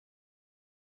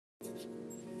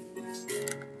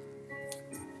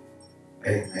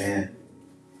Amen.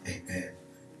 Amen.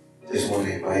 Just want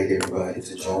to invite everybody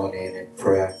to join in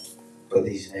prayer for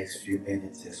these next few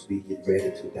minutes as we get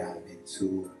ready to dive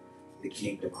into the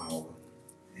kingdom hour.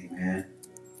 Amen.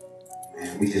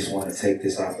 And we just want to take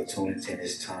this opportunity and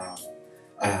this time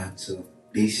to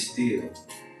be still,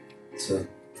 to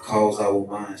cause our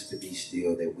minds to be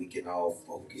still, that we can all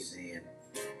focus in,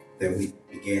 that we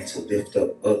begin to lift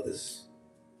up others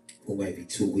who may be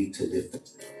too weak to lift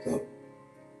themselves up.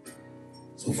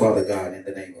 So, Father God, in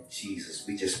the name of Jesus,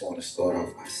 we just want to start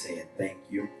off by saying thank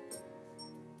you.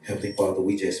 Heavenly Father,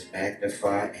 we just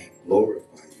magnify and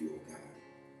glorify you, oh God.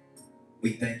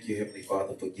 We thank you, Heavenly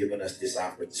Father, for giving us this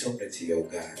opportunity, oh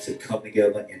God, to come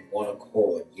together in one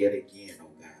accord yet again,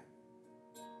 oh God.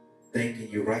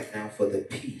 Thanking you right now for the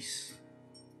peace,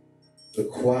 the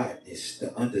quietness,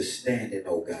 the understanding,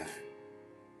 oh God.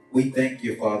 We thank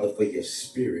you, Father, for your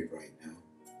spirit right now.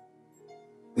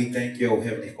 We thank you, oh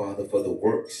Heavenly Father, for the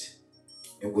works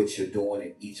in which you're doing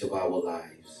in each of our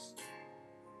lives.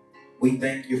 We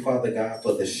thank you, Father God,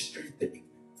 for the strengthening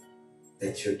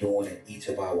that you're doing in each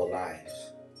of our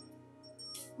lives.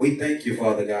 We thank you,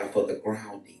 Father God, for the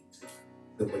grounding,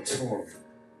 the maturing,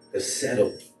 the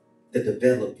settling, the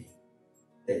developing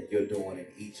that you're doing in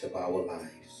each of our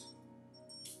lives.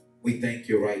 We thank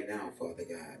you right now, Father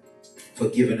God, for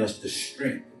giving us the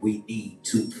strength we need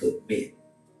to commit,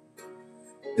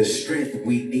 the strength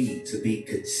we need to be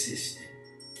consistent.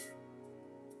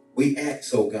 We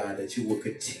ask, oh God, that you will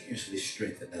continuously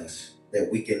strengthen us, that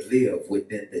we can live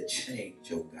within the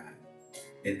change, oh God,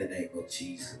 in the name of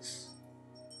Jesus.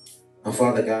 Now,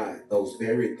 Father God, those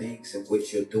very things in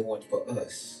which you're doing for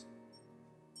us,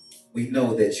 we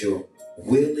know that you're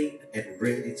willing and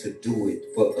ready to do it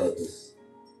for others.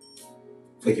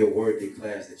 For your word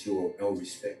declares that you are no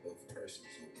respecter of persons,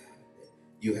 oh God. That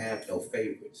you have no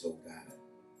favorites, oh God.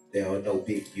 There are no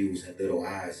big U's and little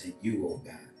I's in you, oh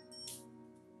God.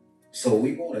 So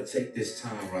we want to take this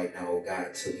time right now, oh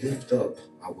God, to lift up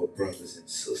our brothers and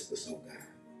sisters, oh God.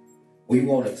 We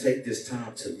want to take this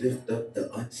time to lift up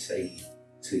the unsaved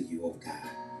to you, oh God.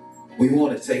 We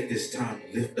want to take this time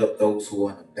to lift up those who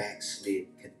are in a backslid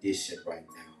condition right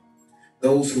now.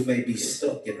 Those who may be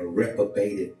stuck in a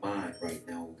reprobated mind right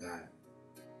now, oh God.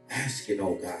 Asking,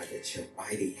 oh God, that your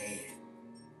mighty hand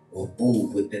will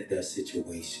move within their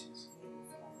situations.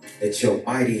 That your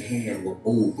mighty hand will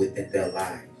move within their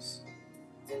lives.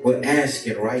 We're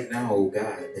asking right now, oh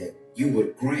God, that you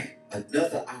would grant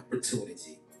another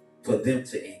opportunity for them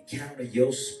to encounter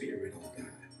your spirit, oh God.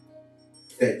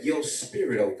 That your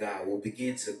spirit, oh God, will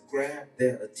begin to grab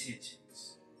their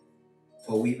attentions.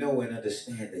 For we know and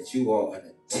understand that you are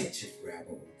an attention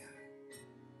grabber, oh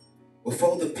God.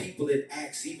 Before the people in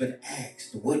Acts even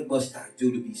asked, what must I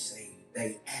do to be saved?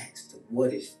 They asked,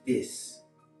 what is this?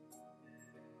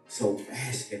 So I'm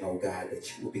asking, oh God,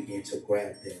 that you will begin to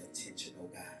grab their attention, oh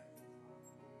God.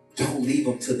 Don't leave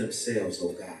them to themselves,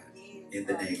 oh God, in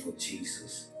the name of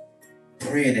Jesus.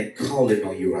 Praying and calling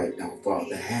on you right now,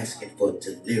 Father, asking for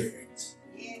deliverance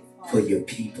for your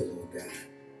people, oh God.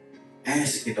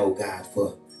 Asking, oh God,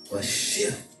 for a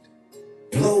shift.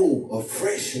 Blow a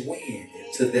fresh wind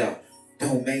into their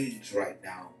domains right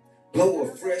now. Blow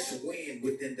a fresh wind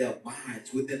within their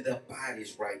minds, within their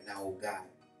bodies right now, oh God.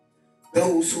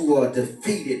 Those who are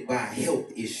defeated by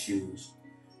health issues.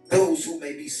 Those who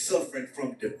may be suffering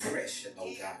from depression,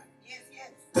 oh God.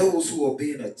 Those who are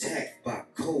being attacked by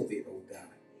COVID, oh God.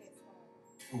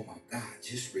 Oh my God,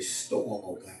 just restore them,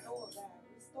 oh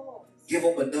God. Give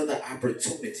them another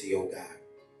opportunity, oh God,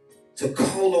 to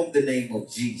call on the name of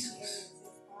Jesus,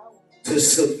 to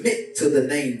submit to the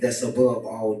name that's above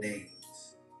all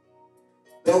names.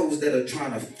 Those that are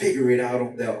trying to figure it out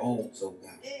on their own, oh God.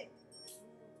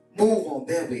 Move on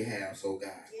their behalf, oh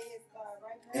God.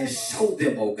 And show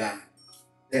them, oh God,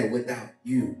 that without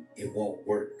you, it won't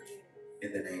work,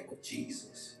 in the name of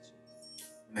Jesus.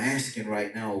 I'm asking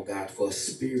right now, oh God, for a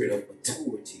spirit of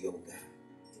maturity, oh God,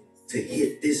 to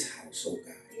hit this house, oh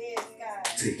God,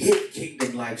 to hit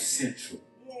Kingdom Life Central,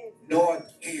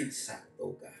 north and south,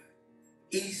 oh God,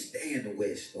 east and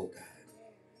west, oh God,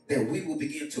 that we will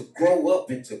begin to grow up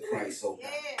into Christ, oh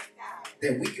God,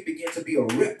 that we can begin to be a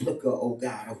replica, oh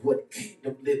God, of what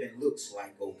kingdom living looks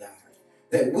like, oh God.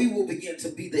 That we will begin to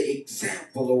be the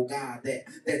example, oh God, that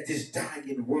this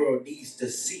dying world needs to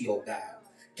see, oh God.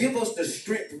 Give us the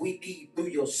strength we need through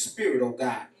your spirit, oh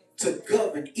God, to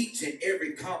govern each and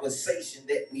every conversation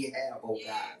that we have, oh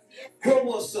God.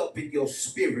 Grow us up in your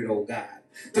spirit, oh God.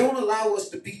 Don't allow us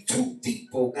to be too deep,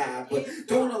 oh God, but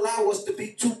don't allow us to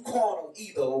be too carnal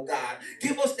either, oh God.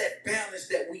 Give us that balance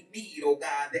that we need, oh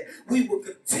God, that we will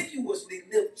continue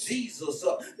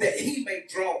Jesus, that he may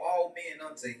draw all men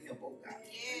unto him, oh God.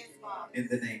 In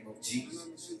the name of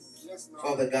Jesus.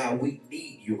 Father God, we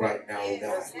need you right now, oh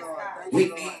God.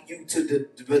 We need you to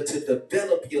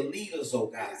develop your leaders, oh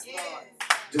God.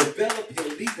 Develop your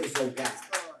leaders, oh God.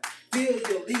 Fill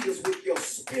your leaders with your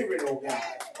spirit, oh God.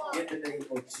 In the name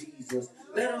of Jesus.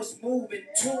 Let us move in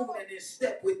tune and in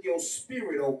step with your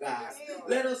spirit, oh God.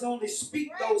 Let us only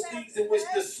speak those things in which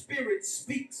the spirit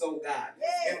speaks, oh God.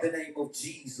 In the name of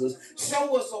Jesus.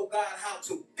 Show us, oh God, how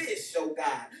to fish, oh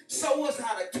God. Show us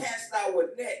how to cast our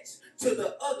nets to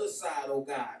the other side, oh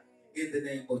God. In the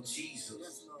name of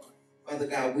Jesus. Father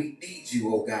God, we need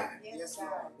you, oh God.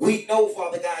 We know,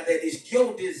 Father God, that it's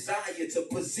your desire to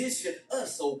position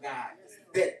us, oh God,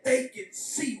 that they can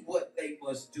see what they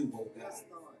must do, oh God.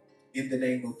 In the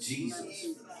name of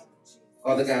Jesus.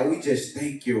 Father God, we just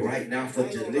thank you right now for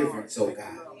deliverance, oh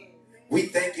God. We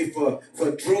thank you for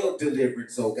drug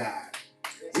deliverance, oh God.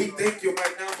 We thank you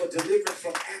right now for deliverance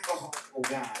from alcohol, oh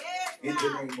God. In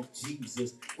the name of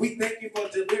Jesus. We thank you for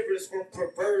deliverance from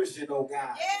perversion, oh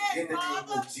God. In the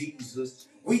name of Jesus.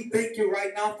 We thank you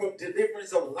right now for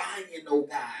deliverance of lying, oh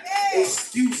God.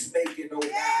 Excuse making, oh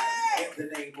God. In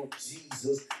the name of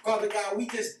Jesus. Father God, we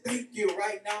just thank you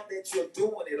right now that you're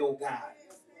doing it, oh God.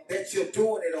 That you're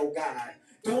doing it, oh God.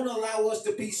 Don't allow us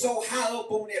to be so high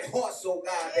up on that horse, oh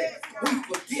God, that we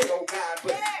forget, oh God.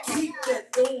 But keep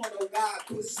that thorn, oh God,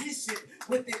 positioned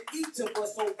within each of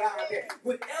us, oh God, that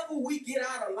whenever we get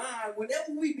out of line,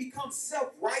 whenever we become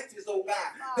self-righteous, oh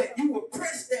God, that you will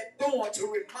press that thorn to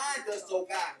remind us, oh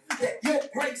God, that your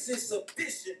grace is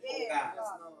sufficient, oh God,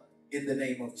 in the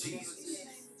name of Jesus.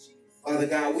 Father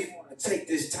God, we want to take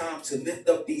this time to lift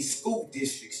up these school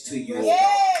districts to you, oh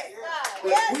God.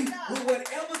 But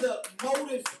whatever the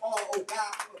motives are, oh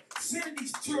God, for sending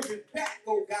these children back,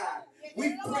 oh God,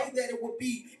 we pray that it will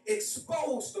be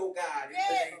exposed, oh God, in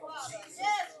the name of Jesus.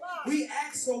 We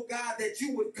ask, oh God, that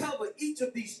you would cover each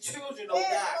of these children, oh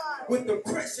God, with the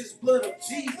precious blood of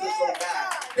Jesus, oh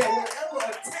God, that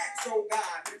whatever attacks, oh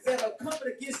God, that are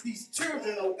coming against these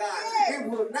children, oh God, it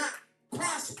will not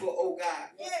prosper, oh God,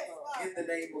 in the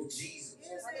name of Jesus.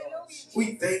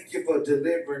 We thank you for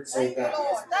deliverance, oh God,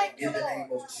 in the name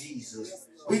of Jesus.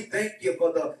 We thank you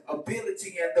for the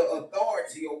ability and the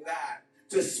authority, oh God,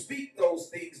 to speak those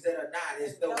things that are not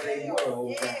as though they were,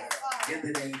 oh God, in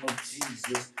the name of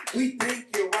Jesus. We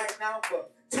thank you right now for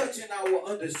touching our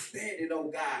understanding, oh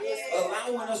God,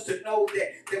 allowing us to know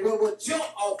that what your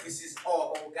offices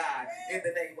are, oh God, in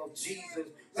the name of Jesus.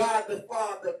 God the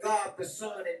Father, God the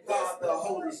Son, and God the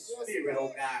Holy Spirit,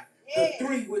 oh God. The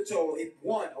three which are in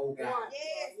one, oh God,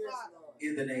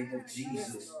 in the name of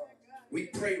Jesus. We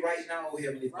pray right now, oh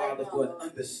Heavenly Father, for an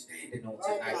understanding on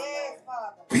tonight.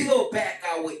 Peel back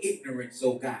our ignorance,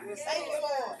 oh God.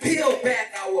 Peel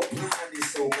back our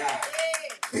blindness, oh God.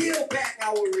 Peel back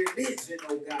our religion,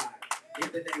 oh God,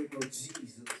 in the name of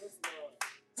Jesus.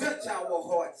 Touch our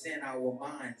hearts and our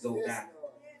minds, oh God.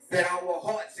 That our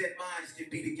hearts and minds can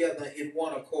be together in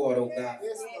one accord, oh God.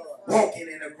 Walking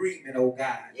in agreement, oh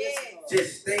God.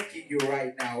 Just thanking you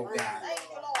right now, oh God.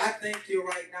 I thank you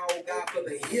right now, oh God, for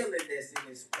the healing that's in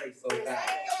this place, oh God.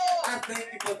 I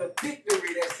thank you for the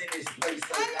victory that's in this place,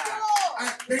 oh God. I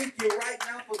thank you right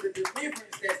now for the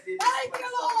deliverance that's in this place,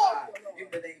 oh God. In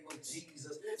the name of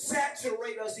Jesus.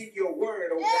 Saturate us in your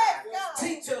word, oh God.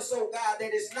 Teach us, oh God, that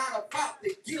it's not about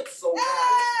the gifts, oh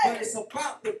God, but it's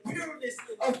about the pureness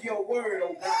of your word,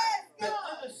 oh God. The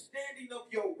understanding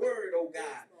of your word, oh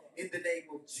God, in the name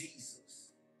of Jesus.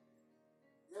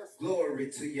 Glory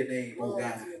to your name, oh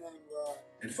God.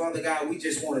 And Father God, we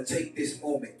just want to take this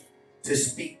moment to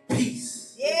speak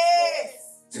peace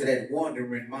to that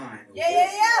wandering mind, oh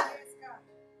God.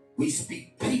 We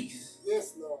speak peace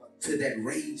to that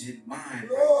raging mind.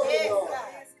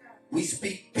 We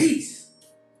speak peace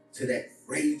to that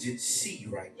raging sea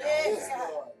right now, oh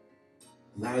God.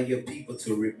 Allow your people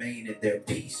to remain in their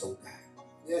peace, oh God.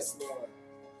 Yes, Lord.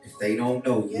 If they don't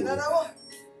know you, oh God,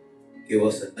 give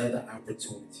us another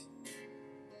opportunity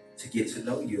to get to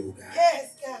know you, oh God.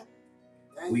 Yes,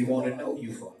 God. We want to know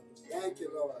you, Father. Thank you,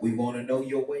 Lord. We want to know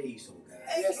your ways, oh God.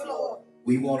 Yes, Lord.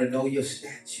 We want to know your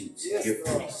statutes, your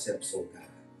precepts, oh God.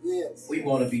 Yes. We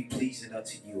want to be pleasing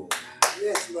unto you, oh God.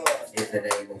 Yes, Lord. In the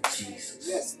name of Jesus.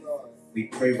 Yes, Lord. We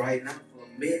pray right now for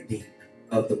a mending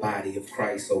of the body of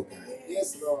Christ, oh God.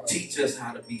 Yes, Lord. Teach us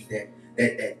how to be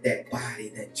that body,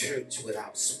 that church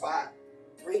without spot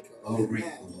or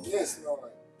wrinkle, oh yes, God.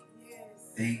 Lord.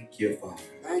 Thank you, Father.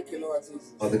 Thank you, Lord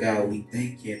Jesus. Father God, we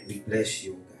thank you and we bless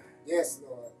you, oh God. Yes,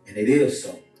 Lord. And it is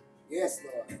so. Yes,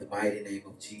 Lord. In the mighty name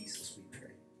of Jesus, we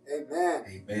pray. Amen.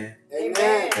 Amen.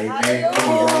 Amen. Amen. Come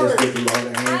on, let's give the Lord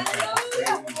a hand.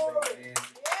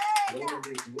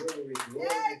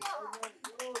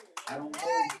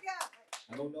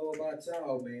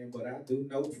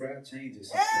 prayer changes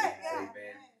some things.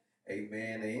 Amen.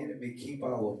 Amen. The enemy keep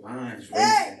our minds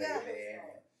racing. Amen.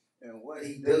 And what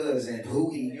he does and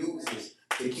who he uses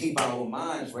to keep our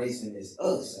minds racing is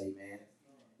us. Amen.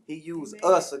 He used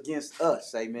us against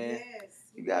us. Amen. Yes.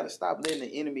 You got to stop letting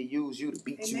the enemy use you to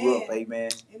beat you up.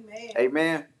 Amen. Amen.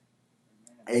 Amen.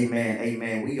 Amen.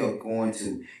 Amen. We are going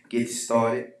to get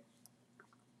started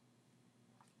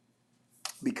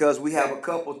because we have a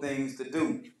couple things to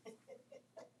do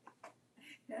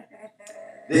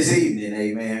this evening.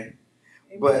 Amen.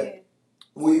 But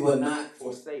we will not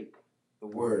forsake the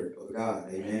word of God.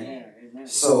 Amen. Amen.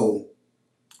 So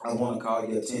I want to call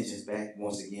your attention back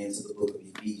once again to the book of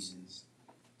Ephesians,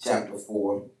 chapter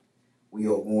 4. We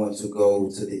are going to go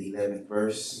to the 11th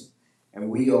verse, and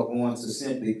we are going to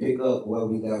simply pick up where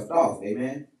we left off.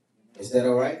 Amen. Is that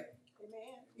all right?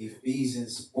 Amen.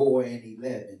 Ephesians 4 and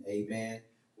 11. Amen.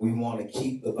 We want to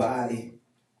keep the body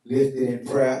lifted in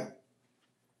prayer,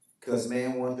 because,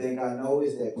 man, one thing I know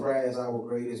is that prayer is our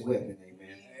greatest weapon.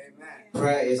 Amen. Amen.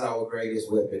 Prayer is our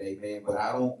greatest weapon. Amen. But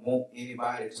I don't want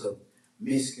anybody to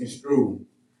misconstrue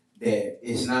that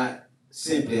it's not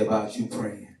simply about you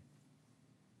praying.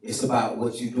 It's about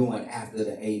what you're doing after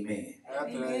the amen.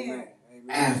 After the amen.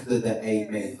 After the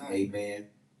amen. Amen.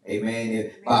 Amen.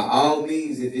 If, by all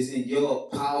means, if it's in your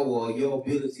power or your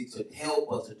ability to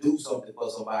help or to do something for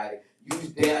somebody, you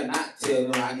dare not tell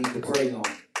them I need to pray on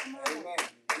it. Amen.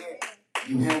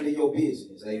 You handle your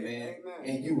business. Amen.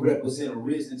 And you represent a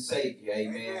risen Savior.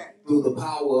 Amen. Through the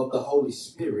power of the Holy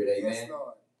Spirit. Amen.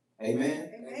 Amen.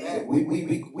 Amen.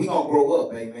 We gonna grow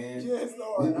up, amen. Yes,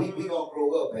 Lord. We gonna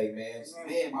grow up, amen.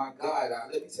 Man, my God,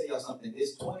 let me tell y'all something.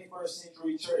 This 21st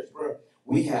century church, bro,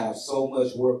 we have so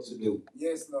much work to do.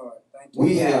 Yes, Lord. Thank you.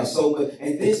 We have so much,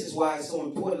 and this is why it's so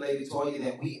important, Lady Toya,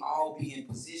 that we all be in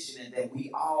position and that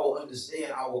we all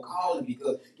understand our calling.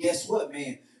 Because guess what,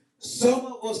 man? Some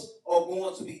of us are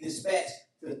going to be dispatched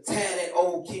to tear that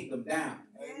old kingdom down.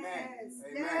 Amen.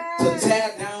 Yes. To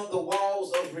tear down the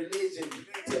walls of religion,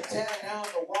 to tear down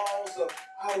the walls of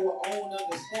our own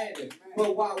understanding.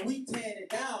 But while we tearing it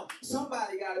down,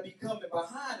 somebody got to be coming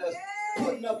behind us,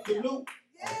 putting up the loop.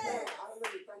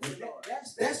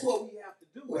 That's what we have to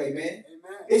do, amen.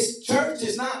 It's church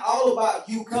is not all about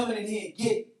you coming in here and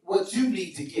get what you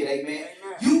need to get, amen.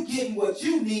 You getting what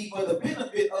you need for the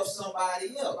benefit of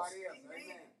somebody else.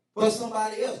 For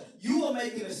somebody else. You are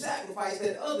making a sacrifice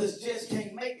that others just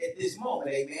can't make at this moment,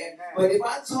 amen. But if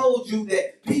I told you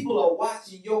that people are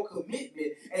watching your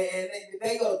commitment and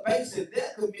they are basing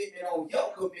their commitment on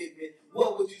your commitment,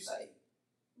 what would you say?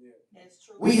 That's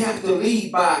true. We have to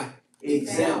lead by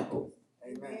example.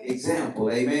 Amen. Example,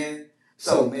 amen.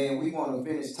 So, man, we want to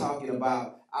finish talking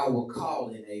about our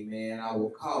calling, amen. Our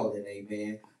calling,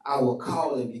 amen. Our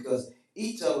calling, because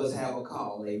each of us have a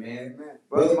call, amen. Amen.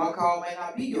 Brother, my call may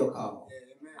not be your call.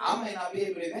 Amen. I may not be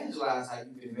able to evangelize how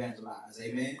you can evangelize,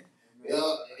 amen.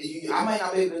 I may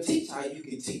not be able to teach how you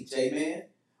can teach, amen.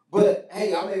 But,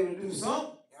 hey, I'm able to do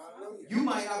something. You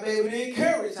might not be able to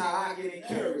encourage how I can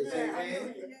encourage,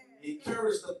 amen.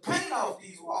 Encourage the paint off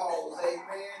these walls,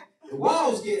 amen. The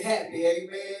walls get happy,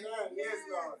 amen. Yes,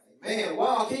 Lord. Man,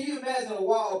 wall. Can you imagine a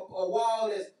wall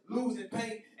that's losing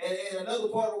paint, and another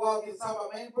part of the wall gets talking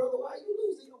about, man, brother, why you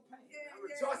losing your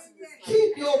paint?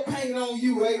 Keep your paint on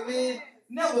you, amen.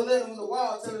 Never let them on the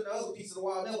wall, telling the other piece of the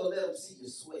wall, never let them see you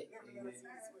sweat. Amen.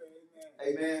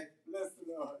 Amen.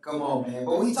 Come on, man.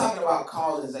 But we talking about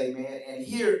callings, amen. And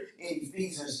here in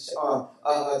Ephesians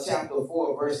chapter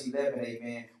 4, verse 11,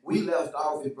 amen, we left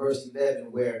off at verse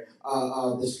 11 where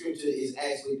the scripture is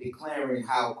actually declaring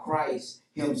how Christ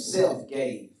himself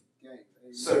gave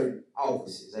certain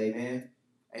offices, amen.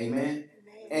 Amen.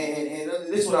 And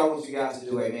this is what I want you guys to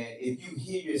do, amen. If you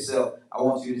hear yourself, I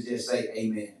want you to just say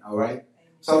amen, all right?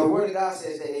 So the word of God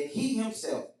says that he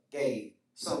himself gave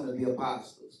some to be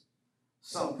apostles,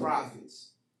 some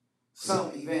prophets,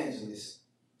 some evangelists,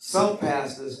 some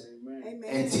pastors, amen,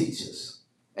 and teachers.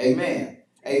 Amen.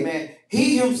 Amen.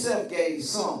 He himself gave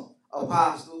some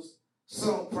apostles,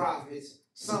 some prophets,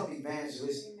 some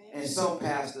evangelists, and some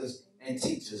pastors and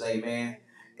teachers. Amen.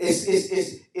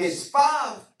 It's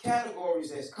 5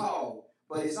 categories that's called,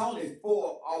 but it's only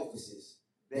 4 offices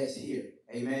that's here.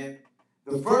 Amen.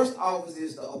 The first office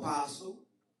is the apostle.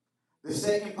 The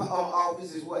second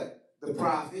office is what? The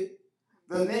prophet.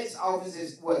 The next office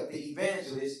is what? The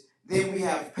evangelist. Then we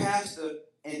have pastor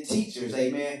and teachers.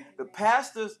 Amen. The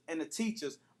pastors and the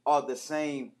teachers are the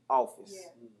same office.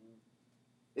 Yeah.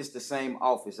 It's the same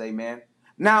office. Amen.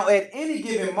 Now, at any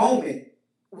given moment,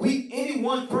 any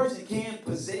one person can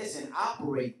possess and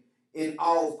operate in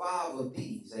all 5 of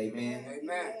these. Amen.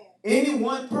 Amen. Any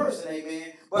one person.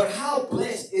 Amen. But how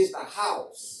blessed is the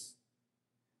house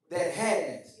that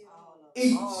has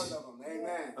each all of them.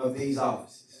 Amen. of these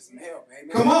offices. Some help.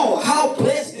 Amen. Come on, how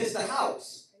blessed is the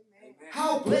house? Amen.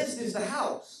 How blessed is the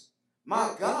house?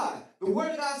 My God, the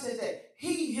word of God says that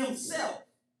he himself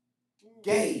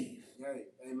gave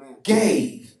Amen.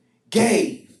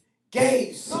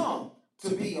 Gave some to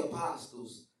be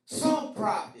apostles, some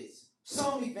prophets,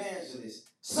 some evangelists,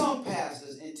 some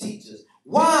pastors and teachers.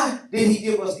 Why did he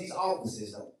give us these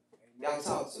offices though? Y'all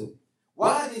talk to.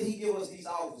 Why did he give us these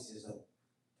offices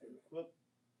though?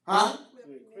 Huh?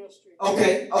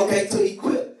 Okay, to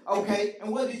equip. Okay,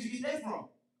 and where did you get that from?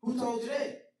 Who told you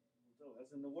that?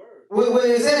 That's in the word. Where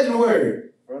is that in the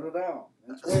word? Further down,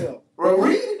 in 12. Well,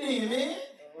 read it then, man.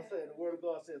 I said the word of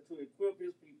God said to equip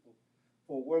his people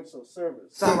for works of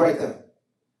service. Stop right there.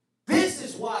 This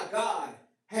is why God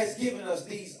has given us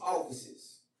these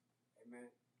offices. Amen.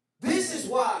 This is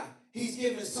why he's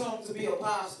given some to be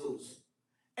apostles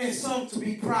and some to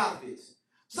be prophets.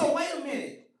 So wait a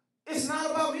minute. It's not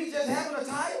about me just having a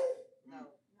title. No.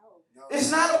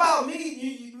 It's not about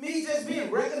me just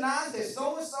being recognized as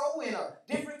so-and-so in a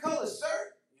different color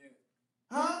shirt.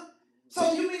 Huh?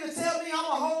 So you mean to tell me I'm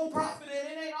a whole prophet and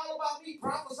it ain't all about me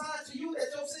prophesying to you that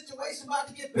your situation about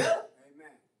to get better?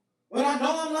 Amen. When I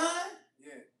know I'm lying?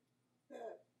 Yeah.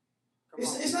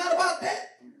 It's not about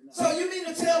that. So you mean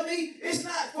to tell me it's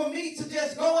not for me to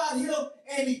just go out here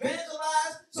and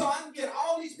evangelize so I can get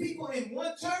all these people in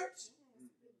one church?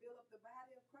 Build up the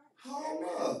body of Christ. Hold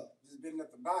up. Just building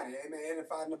up the body. Amen.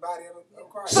 Edifying the body of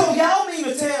Christ. So y'all mean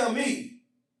to tell me,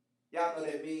 y'all know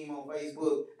that meme on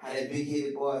Facebook, how that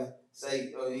big-headed boy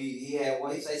say, he had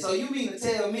one, he say, so you mean to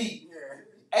tell me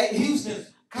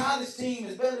Houston's college team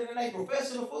is better than a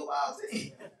professional football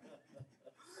team?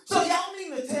 So y'all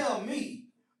mean to tell me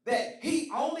that he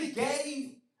only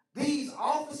gave these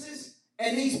offices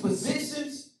and these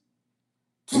positions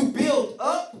to build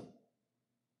up?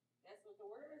 That's what the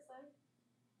word says.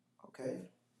 Okay.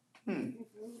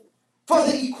 For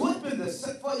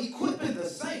equipping the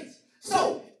saints.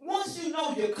 So once you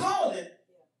know your calling,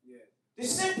 it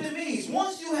simply means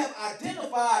once you have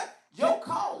identified your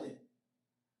calling.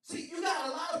 See, you got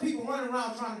a lot of people running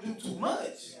around trying to do too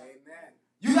much. Amen.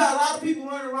 You got a lot of people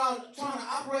running around trying to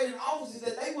operate in offices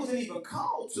that they wasn't even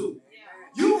called to.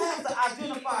 You have to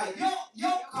identify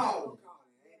your calling.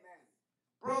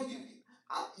 Bro,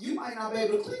 you might not be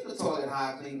able to clean the toilet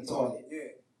how I clean the toilet. Yeah.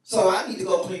 So I need to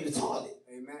go clean the toilet.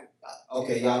 Amen.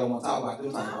 Okay, y'all don't want to talk about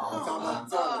this. How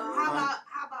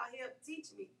about him teach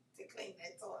me to clean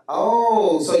that toilet?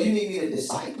 Oh, so you need me to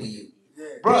disciple you. Yeah.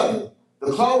 Brother, the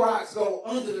Clorox go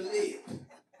under the lid.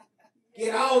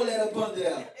 Get all that up under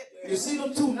there. You see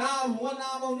them two knobs, one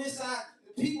knob on this side,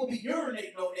 people be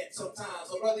urinating on that sometimes.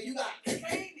 So brother, you got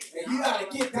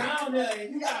to get down there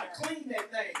and you got to clean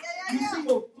that thing. You see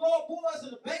the floorboards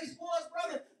and the baseboards,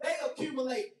 brother, they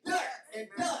accumulate dirt and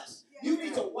dust. You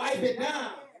need to wipe it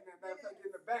down.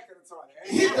 Get the back of the toilet.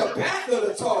 Hit the back of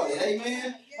the toilet,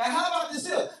 amen. And how about this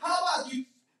here? How about you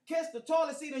catch the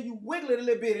toilet seat and you wiggle it a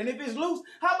little bit, and if it's loose,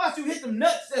 how about you hit them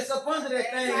nuts that's up under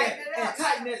that thing and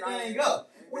tighten that thing up?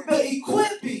 With the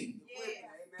equipping.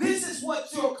 This is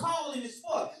what your calling is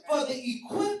for the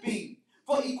equipping,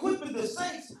 for equipping the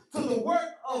saints to the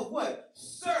work of what?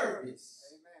 Service.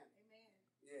 Amen.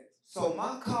 Yes. So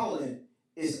my calling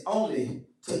is only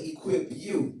to equip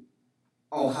you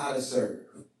on how to serve.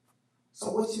 So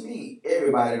what you mean?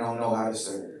 Everybody don't know how to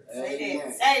serve.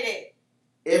 Say that.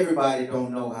 Everybody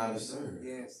don't know how to serve.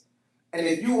 Yes. And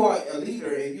if you are a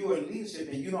leader and you are in leadership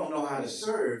and you don't know how to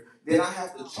serve, then I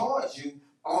have to charge you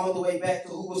all the way back to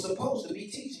who was supposed to be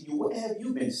teaching you. Where have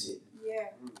you been sitting? Yeah.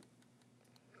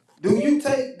 Do you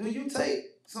take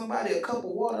somebody a cup of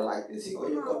water like this? He go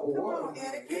your cup of water.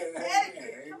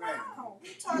 Etiquette. Come on.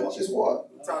 You want this water?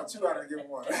 We taught you how to give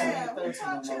water. Yeah, we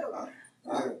taught you.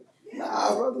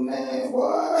 Nah, brother, man,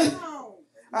 boy.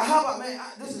 How about, man,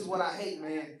 this is what I hate,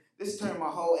 man. This turned my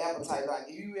whole appetite. Like,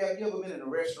 have you ever been in a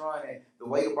restaurant and the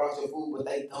waiter brought your food, but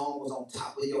their thumb was on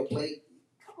top of your plate?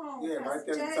 Come on. Yeah, right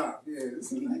there at the top. Yeah.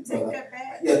 Take that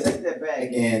back. Yeah, take that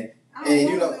back. And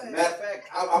you know, matter of fact,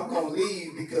 I'm going to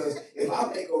leave because if I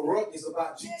make a ruckus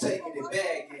about you taking it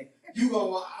back, and you going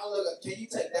to want, can you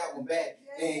take that one back?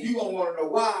 And you going to want to know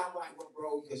why. I'm like, well,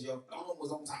 bro, because your thumb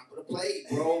was on top of the plate,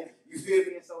 bro. You feel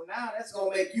me? And so now that's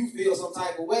going to make you feel some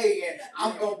type of way, and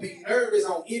I'm going to be nervous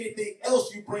on anything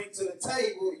else you bring to the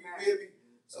table. You feel me?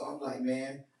 So I'm like,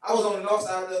 man, I was on the north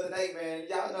side the other day, man.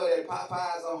 Y'all know that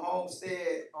Popeyes on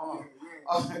Homestead,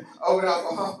 over there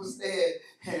on Homestead,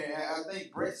 and I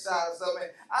think Brett shot or something.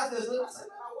 I just looked, I said,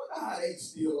 man, I wonder how they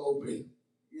still open.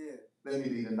 Yeah. Let me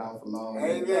leave the mouth alone.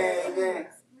 Amen.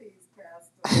 Please,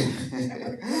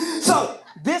 Pastor. So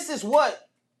this is what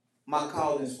my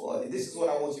calling is for. And this is what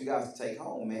I want you guys to take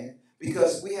home, man.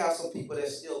 Because we have some people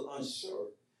that's still unsure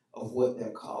of what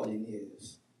their calling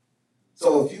is.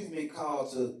 So if you've been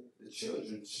called to the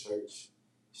children's church,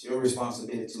 it's your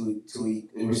responsibility to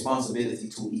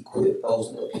equip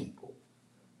those little people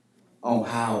on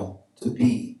how to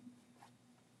be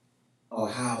or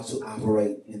how to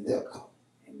operate in their calling.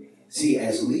 See,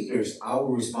 as leaders, our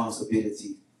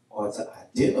responsibility are to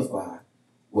identify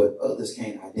what others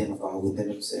can't identify within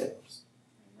themselves.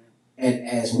 And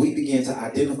as we begin to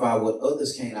identify what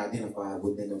others can't identify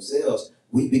within themselves,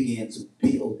 we begin to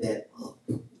build that up.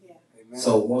 Yeah.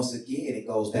 So once again, it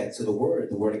goes back to the word.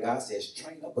 The word of God says,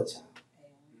 train up a child.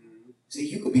 Mm-hmm. See,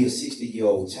 you could be a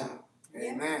 60-year-old child.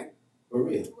 Amen. For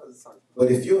real.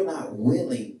 But if you're not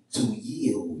willing to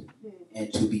yield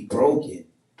and to be broken,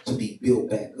 to be built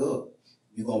back up,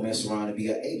 you're going to mess around and be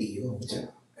an 80-year-old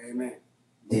child. Amen.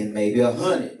 Then maybe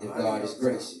 100 if God is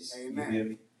gracious. Amen. You feel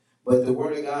me? But the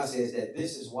word of God says that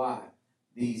this is why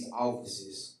these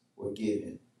offices were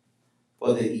given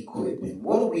for the equipping.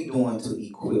 What are we doing to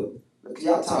equip? Look,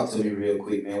 y'all talk to me real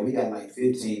quick, man. We got like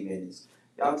 15 minutes.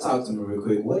 Y'all talk to me real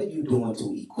quick. What are you doing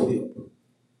to equip?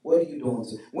 What are you doing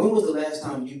to? When was the last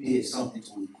time you did something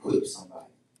to equip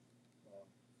somebody?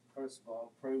 First of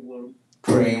all, pray with them.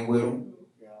 Praying with them.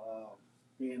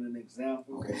 Being an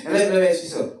example. Okay. And let me ask you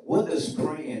something. What does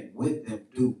praying with them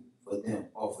do for them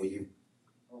or for you?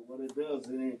 Well, what it does,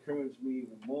 it encourages me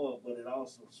even more, but it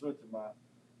also strengthens my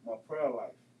prayer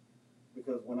life.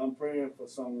 Because when I'm praying for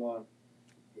someone,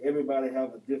 everybody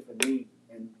have a different need,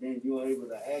 and then you're able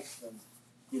to ask them,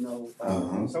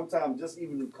 sometimes just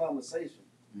even in conversation,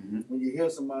 when you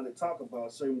hear somebody talk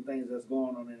about certain things that's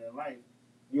going on in their life,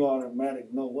 you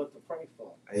automatically know what to pray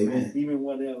for. Amen. Even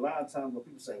when there are a lot of times where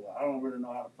people say, well, I don't really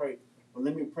know how to pray, but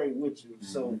let me pray with you.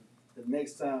 So the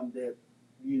next time that,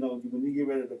 when you get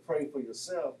ready to pray for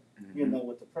yourself, you know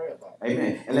what to pray about.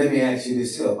 Amen. And let me ask you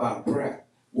this here about prayer.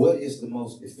 What is the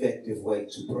most effective way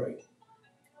to pray?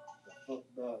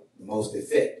 The most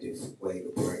effective way to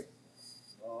pray?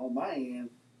 On my end,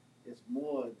 it's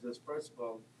more just, first of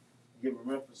all, giving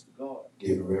reference to God.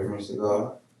 Giving reference to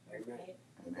God. Amen.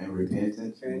 Amen.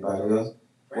 Repentance. Anybody else?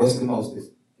 What's the most?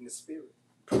 In the spirit.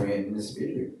 Praying in the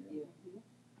spirit.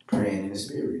 Praying in the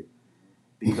spirit.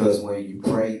 Because when you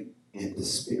pray in the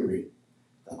spirit,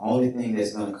 the only thing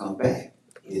that's going to come back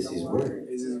is His word.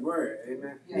 Is His word.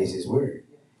 Amen. Is His word.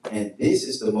 And this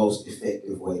is the most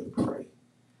effective way to pray.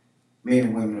 Men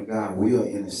and women of God, we are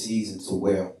in a season to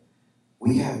where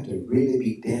we have to really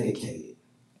be dedicated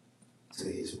to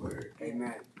His word.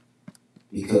 Amen.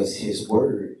 Because His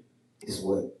word is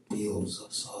what builds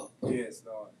us up. Yes,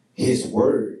 Lord. His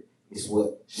word is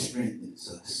what strengthens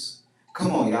us.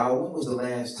 Come on, y'all. When was the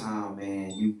last time,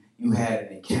 man, you had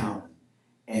an encounter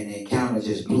and the encounter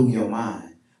just blew your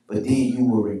mind, but then you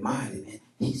were reminded, man,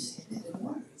 He said that in the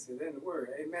word. He said that in the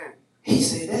word. Amen. He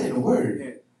said that in the word.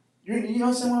 Yeah. You know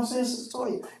what I'm saying, Sister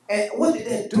Toya? And what did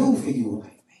that do for you?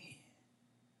 Like,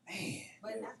 man.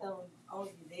 But not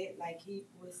only that, like he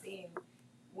was saying,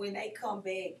 when they come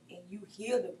back and you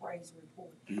hear the praise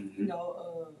report,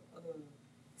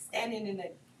 standing in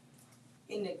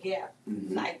the gap,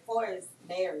 like for his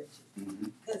marriage,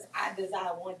 because I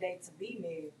desire one day to be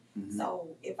married.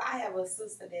 So if I have a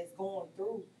sister that's going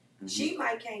through, she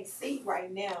might can't see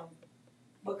right now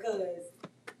because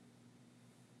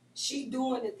she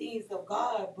doing the things of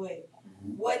God, but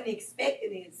wasn't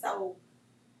expecting it. So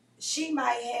she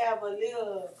might have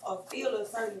feel a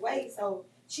certain way. So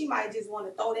she might just want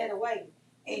to throw that away.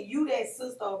 And you, that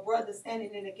sister or brother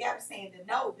standing in the gap saying,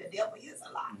 no, the devil is a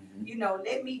lie.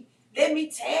 Let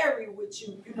me tarry with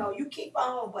you. You keep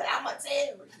on, but I'm going to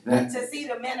tarry to see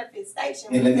the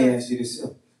manifestation. And let me ask you this,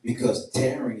 because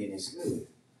tarrying is good.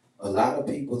 A lot of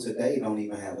people today don't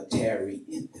even have a tarry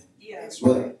in them. Yeah.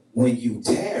 But when you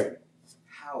tarry,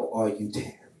 how are you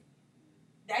tarrying?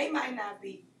 They might not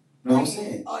be. You know what I'm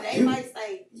saying? Or they might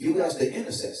say, you as the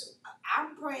intercessor.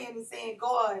 I'm praying and saying,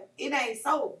 God, it ain't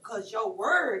so, because your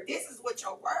word, this is what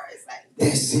your word say.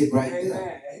 That's it right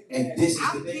there. And this is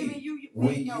I'm the thing. giving you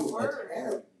When your you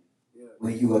word.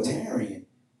 When you are tarrying,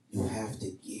 you have to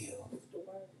give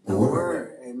the word.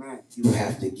 word. Amen. You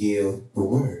have to give the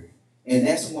word. And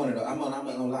that's one of the, I'm not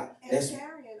gonna lie. And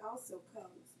tarrying also comes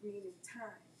meaning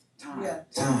time.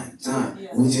 Time,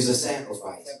 which is a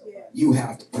sacrifice. Yeah. You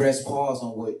have to press pause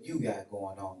on what you got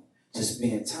going on to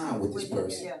spend time with this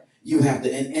person. Yeah. You have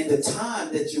to, and the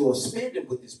time that you are spending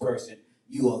with this person,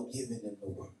 you are giving them the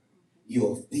word.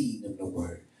 You are feeding them the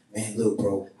word. Man, look,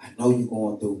 bro, I know you're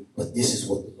going through, but this is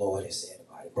what the Lord has said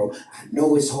about it. bro. I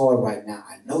know it's hard right now.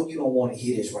 I know you don't want to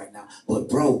hear this right now. But,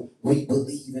 bro, we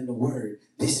believe in the word.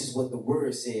 This is what the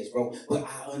word says, bro. But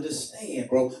I understand,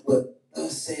 bro. But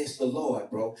thus says the Lord,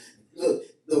 bro. Look,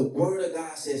 the word of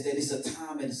God says that it's a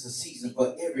time and it's a season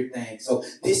for everything. So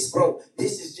this, bro,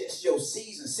 this is just your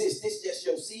season, sis. This is just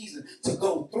your season to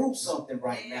go through something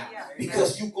right now.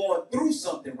 Because you're going through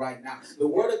something right now. The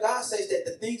word of God says that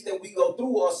the things that we go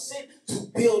through are sent to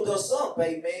build us up,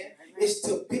 amen. It's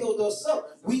to build us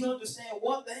up. We understand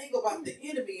one thing about the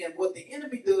enemy, and what the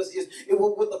enemy does is,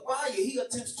 with the fire, he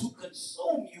attempts to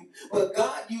consume you, but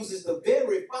God uses the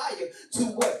very fire to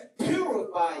what?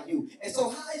 Purify you. And so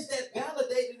how is that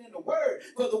validated in the word?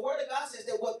 For the word of God says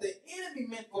that what the enemy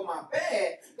meant for my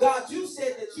bad, God, you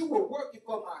said that you were working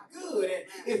for my good. And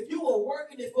if you are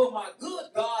working it for my good,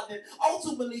 God, then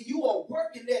ultimately you are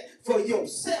working it for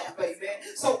yourself, amen.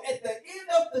 So at the end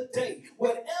of the day,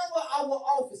 whatever our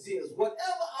office is, whatever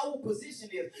our position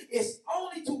is, it's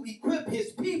only to equip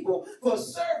his people for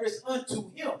service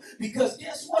unto him. Because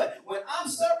guess what? When I'm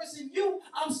servicing you,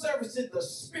 I'm servicing the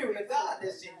Spirit of God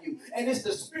that's in you. And it's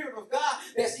the Spirit of God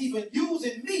that's even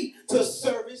using me to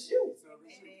service you.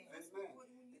 When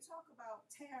you talk about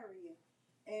tarrying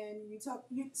and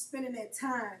you spending that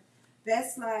time,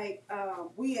 that's like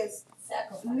we as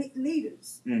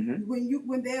leaders. Mm-hmm.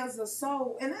 When there's a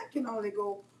soul, and I can only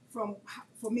go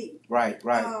for me. Right.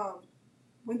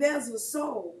 When there's a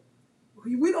soul,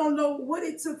 we don't know what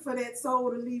it took for that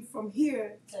soul to leave from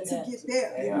here to get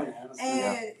there.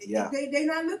 And they're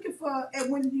not looking for,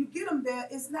 and when you get them there,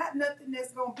 it's not nothing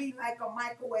that's going to be like a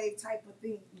microwave type of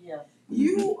thing.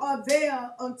 You are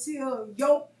there until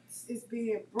yokes is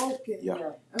being broken,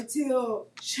 until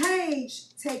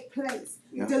change take place,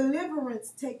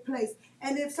 deliverance take place.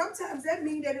 And if sometimes that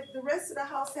means that if the rest of the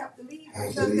house have to leave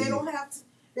because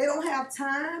they don't have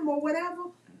time or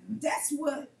whatever, that's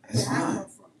what I come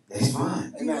from. That's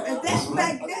fine. You know, and that's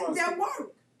like that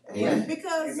work. Amen.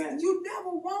 Because you never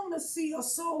want to see a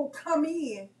soul come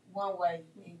in one way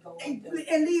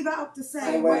and leave out the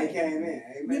same way. It came in.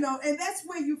 Amen. You know, and that's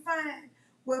where you find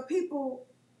where people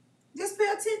just pay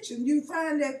attention. You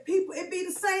find that people, it be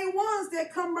the same ones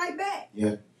that come right back.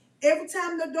 Yeah. Every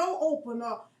time the door open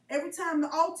or every time the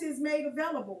altar is made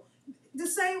available, the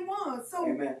same ones. So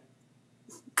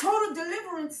total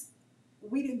deliverance,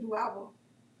 we didn't do our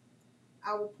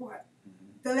part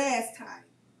the last time.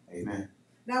 Amen.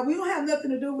 Now, we don't have nothing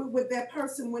to do with that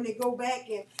person when they go back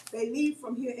and they leave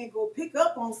from here and go pick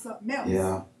up on something else.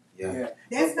 Yeah.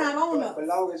 That's not on us. As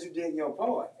long as you did your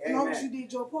part. As long as you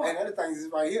did your part. And other things is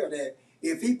right here that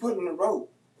if he put in the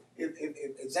rope,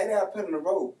 if J.D. put in the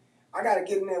rope, I got to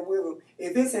get in there with him.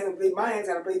 If his hand bleed, my hand's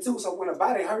got to bleed too. So when a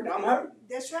body hurt, I'm hurt.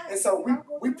 That's right. And so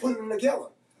we put them together.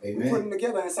 Amen. We put them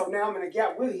together, and so now I'm in a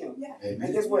gap with him. Yeah. Amen.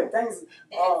 And guess what? Things,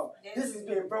 this is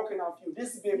being broken off you.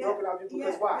 This is being broken off you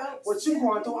because why? What you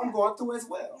going through, I'm going through as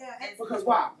well. Yeah. Because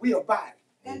why? We are body.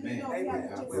 And Amen. you know, we have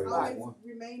to just always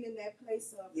remain in that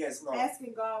place of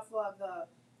asking God for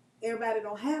everybody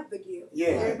don't have the gift. Yeah.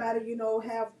 Everybody, you know,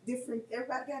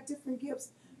 everybody got different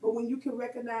gifts. But when you can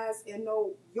recognize and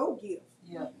know your gift.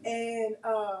 Yeah. And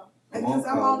because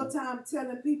I'm all the time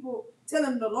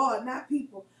telling the Lord, not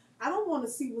people, I don't want to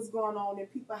see what's going on in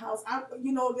people's house.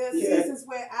 There's seasons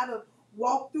where I done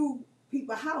walk through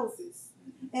people's houses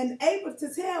and able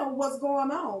to tell what's going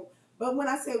on. But when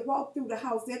I say walk through the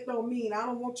house, that don't mean I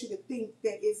don't want you to think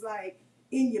that it's like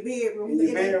in your bedroom.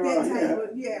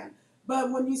 But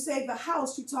when you say the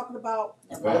house, you're talking about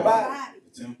the body.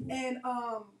 And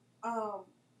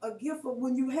a gift of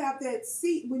when you have that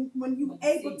seat, when you're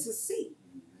able to see.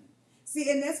 See,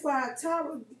 and that's why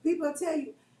people tell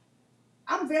you,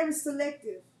 I'm very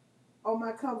selective on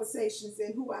my conversations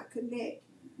and who I connect.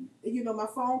 You know, my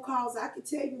phone calls, I can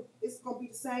tell you it's going to be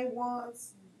the same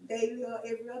ones daily or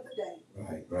every other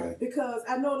day. Right. Because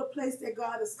I know the place that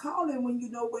God is calling. When you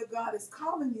know where God is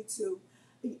calling you to,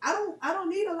 I don't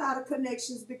need a lot of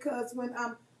connections, because when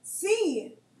I'm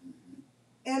seeing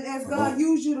and as God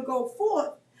used you to go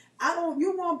forth,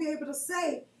 you won't be able to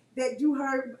say that you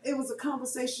heard it was a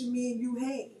conversation me and you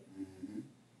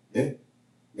had.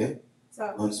 Yeah.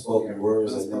 So, unspoken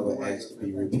words are never asked to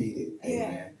be repeated.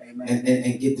 Yeah. Amen.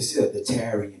 And get this here, the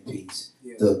tarrying piece,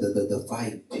 the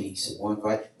fighting piece, one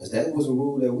fight, because that was a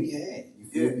rule that we had. You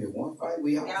feel me? One fight,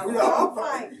 we all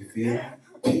fight. You feel me?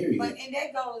 Period. But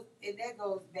that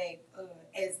goes back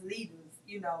as leaders.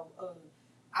 You know,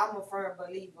 I'm a firm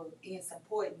believer in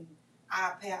supporting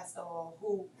our pastor or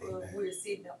who we're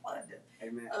sitting up under.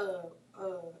 Amen.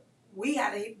 We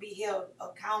got to be held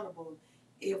accountable.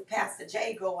 If Pastor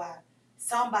J go out,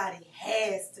 somebody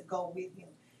has to go with him.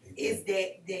 Is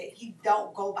that he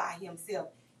don't go by himself.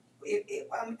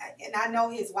 and I know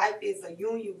his wife is a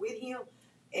union with him,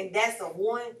 and that's a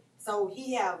one. So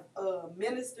he have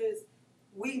ministers.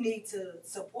 We need to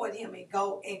support him and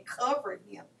go and cover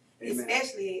him, Amen.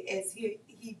 especially as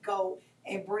he go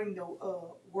and bring the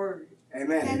word.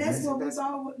 Amen. And that's what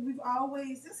we've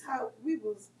always. That's how we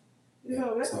was. You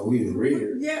know, That's how we were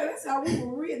reared. Yeah, that's how we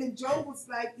were reared. And Job was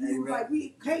like, he was like,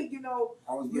 we can't, this,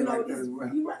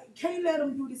 you right, can't let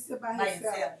him do this by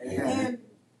himself. And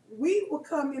we will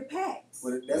come in packs.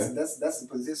 Well, that's the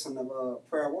position of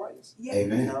prayer warriors. Yeah.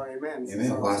 Amen. Amen.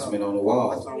 Amen. Watchmen on the wall.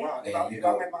 Watchmen on the wall. If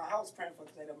I'm at my house praying for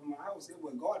the state of my house,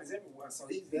 God is everywhere. So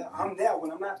He's there. I'm there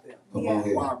when I'm not there. Come on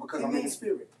here. Why? Because I'm in the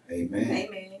spirit. Amen.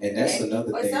 Amen. And that's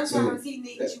another but thing too. sometimes he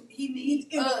needs physically.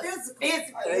 Amen.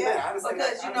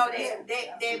 Because you know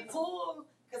that pull.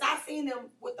 Because I seen him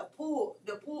with the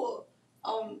pull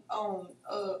on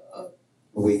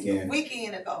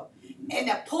weekend ago, and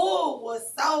the pull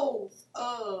was so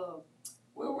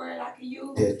what word I can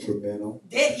use? Detrimental.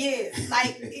 Yes,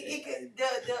 like it could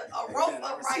a rope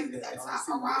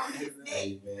around his neck.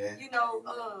 Amen. You know.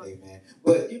 Amen.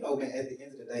 But man, at the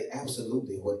end of the day,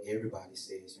 absolutely what everybody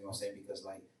says. You know what I'm saying? Because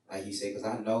like he said, because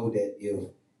I know that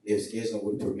if Skizzy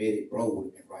would permit it, bro would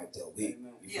have been right there with me.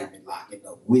 You feel me? Locking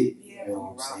up with me. You know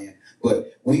what I'm saying?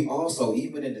 But we also,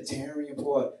 even in the tarrying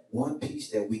part, one piece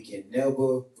that we can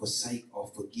never forsake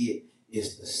or forget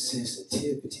is the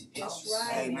sensitivity piece. That's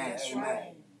right. Amen. That's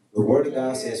right. The word of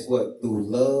God says what? Through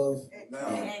love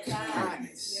and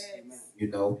kindness.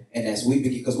 And as we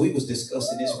begin, because we was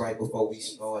discussing this right before we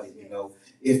started,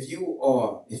 if you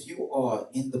are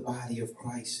in the body of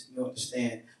Christ, you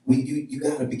understand, you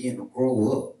got to begin to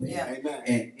grow up. Yeah.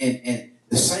 Amen. And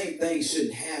the same thing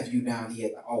shouldn't have you down here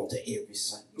at the altar every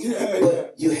Sunday.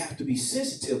 But you have to be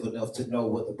sensitive enough to know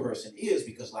what the person is,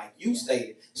 because like you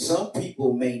stated, some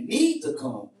people may need to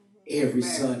come every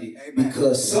Sunday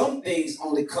because some things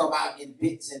only come out in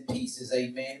bits and pieces.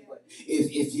 Amen. But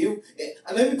if you,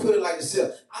 and let me put it like this: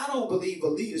 I don't believe a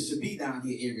leader should be down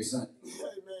here every Sunday.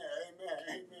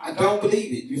 Amen. I don't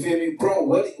believe it. You feel me, bro?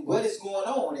 What is going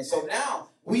on? And so now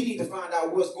we need to find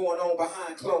out what's going on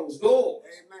behind closed doors.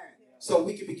 Amen. So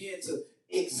we can begin to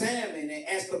examine and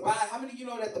ask the body. How many of you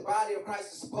know that the body of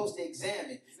Christ is supposed to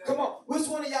examine? Come on, which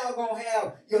one of y'all gonna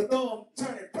have your thumb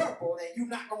turning purple and you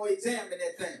not gonna examine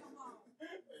that thing?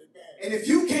 And if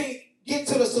you can't get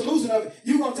to the solution of it,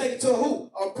 you gonna take it to who?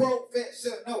 A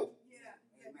professional.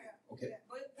 Okay.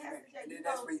 And then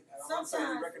that's where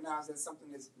sometimes we recognize that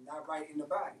something is not right in the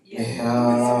body.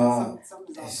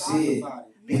 Something's outside the body.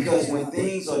 Because when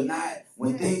things are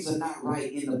not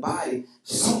right in the body,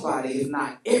 somebody, if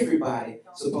not everybody,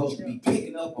 supposed to be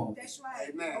picking up on it. That's right.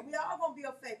 Amen. We all gonna be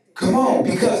affected. Come on,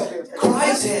 because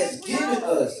Christ has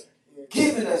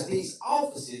given us these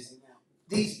offices,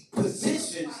 these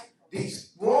positions,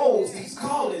 these roles, these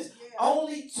callings,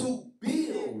 only to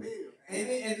build.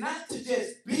 And not to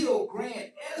just build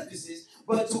grand edifices,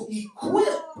 but to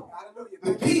equip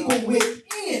the people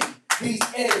within these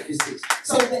edifices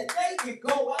so that they can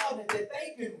go out and that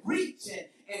they can reach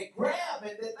and grab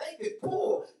and that they can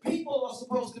pull. People are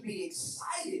supposed to be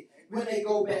excited when they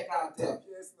go back out there.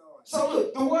 So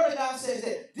look, the word of God says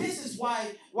that this is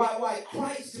why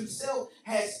Christ himself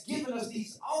has given us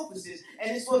these offices,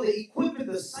 and it's for the equipping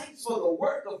the saints for the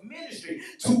work of ministry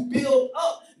to build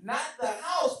up not the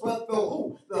house, but the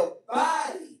who? The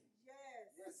body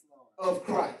of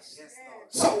Christ. Yes, Lord.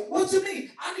 So what you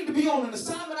mean? I need to be on an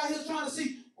assignment out here trying to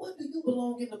see, what do you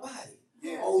belong in the body?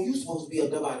 Yeah. Oh, you supposed to be up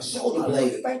there by the shoulder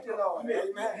blade. Thank you, Lord.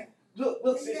 Amen.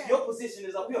 Look, since your position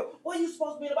is up here, what are you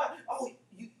supposed to be in the body? Oh,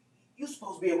 you're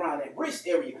supposed to be around that wrist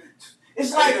area.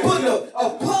 It's like putting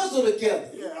a puzzle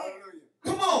together. Yeah, hallelujah.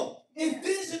 Come on.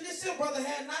 Envision this here, brother,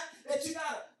 had not that you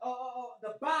got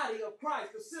the body of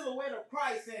Christ, the silhouette of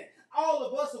Christ, and all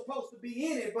of us supposed to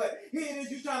be in it, but here it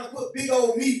is, you trying to put big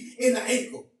old me in the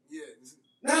ankle. Yeah.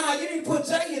 Nah, you didn't put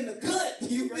Jay in the gut.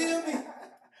 You feel me? Amen.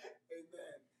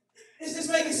 Is this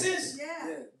making sense?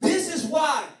 Yeah. This is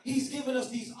why he's given us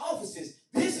these offices.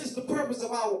 This is the purpose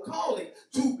of our calling,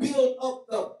 to build up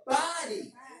the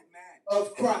body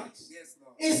of Christ. Yes,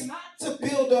 Lord. It's not to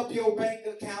build up your bank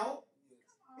account.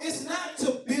 It's not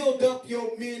to build up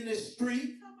your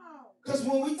ministry. Because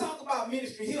when we talk about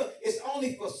ministry here, it's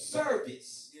only for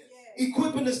service. Yes.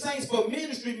 Equipping the saints for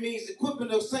ministry means equipping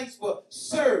the saints for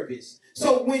service.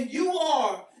 So when you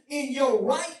are in your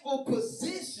rightful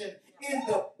position in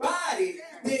the body,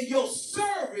 then your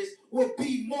service will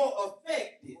be more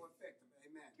effective. More effective.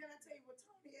 Amen. Can I tell you what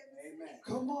Tony had to say? Amen.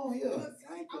 Come on here.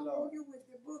 Thank you, I'm Lord. on you with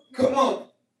the book. Come on.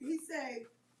 He said,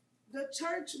 the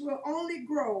church will only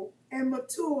grow and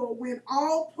mature when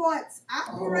all parts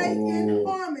operate in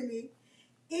harmony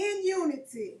in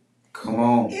unity. Come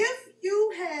on. If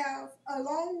you have a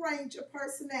long ranger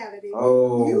personality,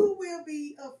 Oh. you will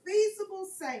be a feasible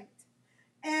saint,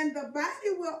 and the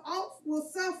body will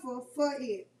suffer for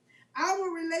it.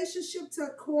 Our relationship to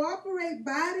cooperate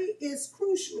body is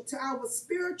crucial to our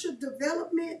spiritual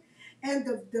development and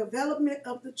the development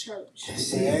of the church.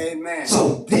 Amen.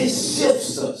 So this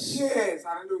shifts us. Yes,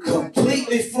 hallelujah.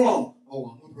 Completely from,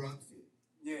 oh, I'm a prophet.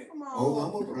 Yeah. Come on. Oh,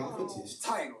 I'm a prophetess.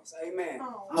 Titles. Amen.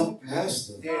 I'm a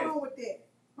pastor. What's wrong with that?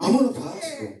 I'm an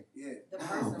apostle. Yeah. The Nah,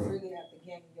 person bro. really have to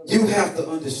gain your You have to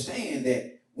understand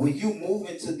that when you move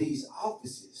into these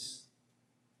offices,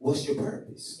 what's your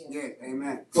purpose? Yeah.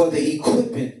 Amen. For the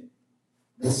equipping,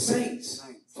 the saints,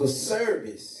 for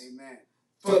service, Amen.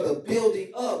 for the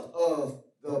building up of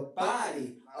the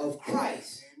body of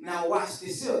Christ. Now watch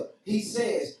this here. He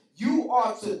says, you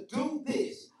are to do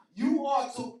this. You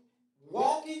are to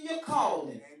walk in your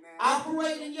calling,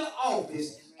 operate in your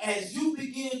office as you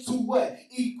begin to what?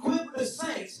 Equip the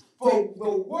saints for the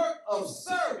work of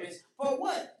service. For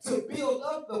what? To build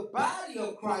up the body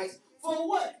of Christ. For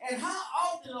what? And how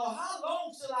often or how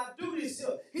long shall I do this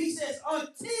here? He says,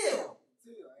 until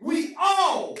we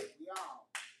all.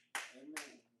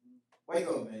 Wake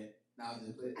up, man. Now I'm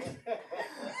just playing.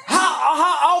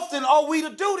 How often are we to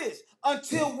do this?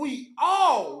 Until we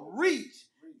all reach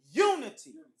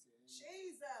unity.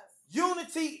 Jesus.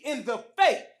 Unity in the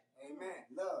faith. Amen.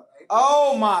 Love. Amen.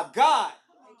 Oh my God.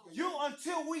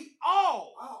 Until we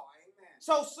all. Oh,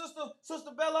 so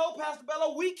Sister Bello, Pastor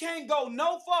Bello, we can't go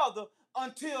no further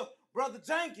until Brother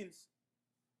Jenkins.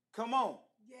 Come on.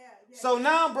 Yeah. So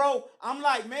now, bro, I'm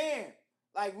like, man,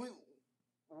 like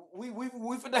we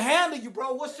finna handle you,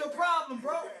 bro. What's your problem,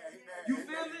 bro? You feel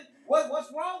me?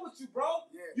 What's wrong with you, bro?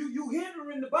 You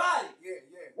hindering the body.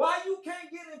 Why you can't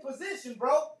get in position,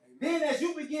 bro? Then as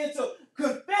you begin to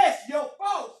confess your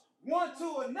faults one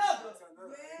to another,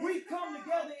 we come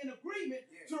together in agreement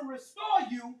to restore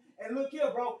you. And look here,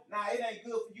 bro. Now it ain't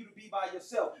good for you to be by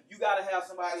yourself. You gotta have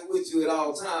somebody with you at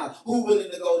all times who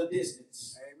willing to go the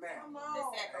distance. Amen.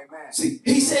 Amen. See,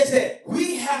 he says that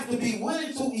we have to be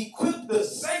willing to equip the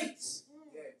saints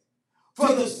for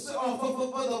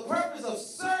the purpose of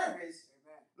service.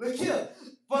 Look here,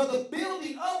 for the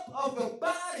building up of the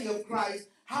body of Christ.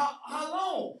 How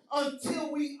long?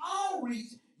 Until we all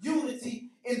reach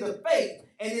unity in the faith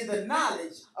and in the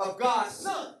knowledge of God's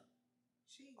Son.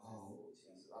 Oh,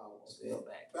 Jesus, I almost fell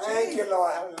back. Thank you,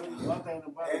 Lord. Hallelujah. One thing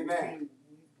about it, Amen.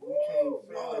 we can't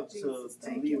fail to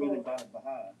leave anybody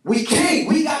behind. We can't.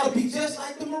 We got to be just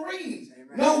like the Marines.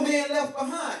 Amen. No man left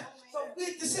behind. So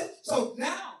get this. So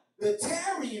now the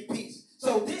tarrying piece.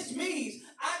 So this means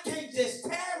I can't just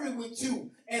tarry with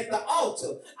you at the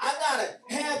altar. I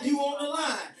gotta have you on the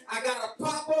line. I gotta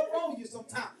pop up on you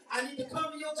sometime. I need to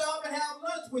come to your job and have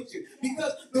lunch with you.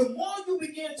 Because the more you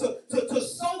begin to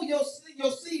sow your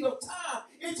seed of time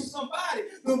into somebody,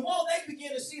 the more they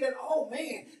begin to see that, oh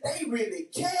man, they really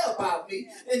care about me.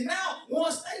 And now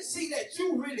once they see that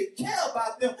you really care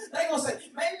about them, they're gonna say,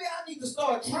 maybe I need to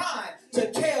start trying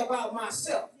to care about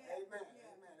myself.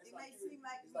 It may seem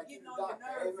like you're getting on your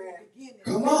nerves in the beginning.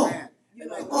 Come on. You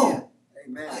know, Come on.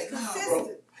 Amen. Like, nah, bro.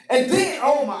 And then,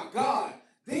 oh my God,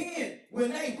 then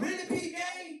when they really be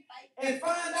game and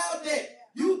find out that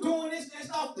you doing this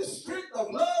just off the strength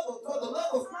of love or for the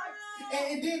love of Christ,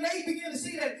 and then they begin to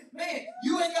see that, man,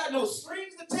 you ain't got no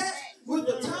strings attached with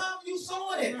the time you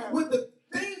sowing and with the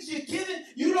things you're giving.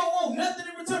 You don't want nothing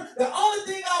in return. The only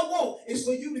thing I want is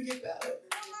for you to get better.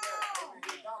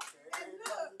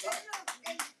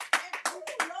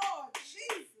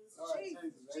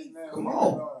 Jesus. Come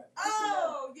on.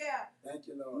 Oh, yeah. Thank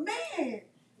you, Lord. Man.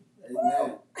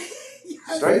 Amen.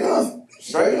 Straight up.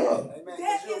 Straight up. Amen.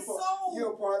 That is so.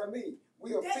 You're a part of me.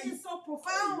 That is so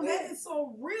profound. Amen. That is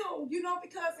so real, you know,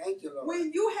 because thank you, Lord.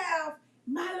 when you have,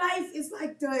 my life is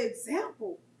like the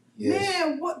example. Yes.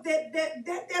 Man, what that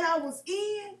I was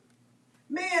in,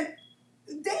 man,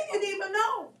 they didn't even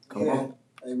know. Come on.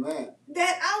 Amen.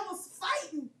 That I was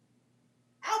fighting.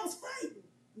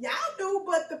 Y'all knew,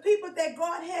 but the people that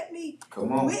God had me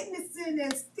witnessing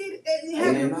and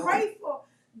having to pray for,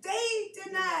 they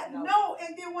did not know.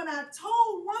 And then when I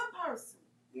told one person,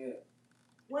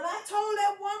 when I told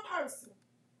that one person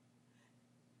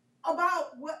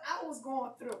about what I was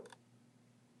going through,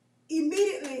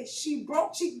 immediately she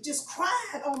just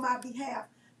cried on my behalf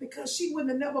because she wouldn't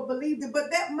have never believed it.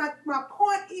 But that my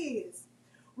point is,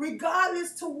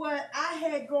 regardless to what I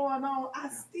had going on, I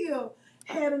still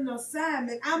had an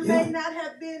assignment. I may not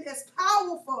have been as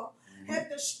powerful, had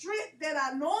the strength that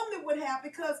I normally would have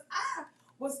because I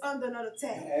was under an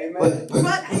attack. Amen.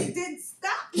 But it didn't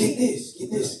stop me. Get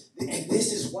this. And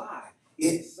this is why.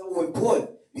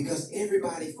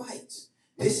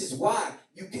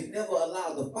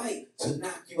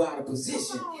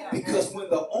 position. Because when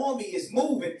the army is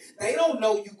moving, they don't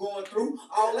know you going through.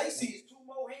 All they see is 2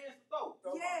 more hands to throw.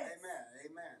 Yes. Amen.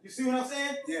 Amen. You see what I'm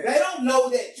saying? Yeah. They don't know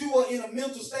that you are in a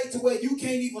mental state to where you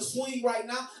can't even swing right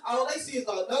now. All they see is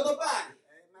another body.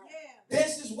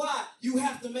 This is why you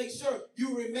have to make sure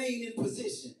you remain in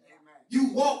position. Amen. You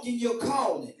walk in your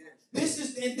calling. This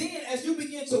is, and then as you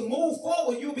begin to move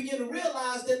forward, you begin to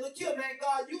realize that, look here, man,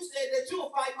 God, you said that you'll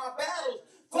fight my battles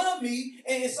for me.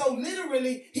 And so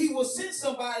literally, he will send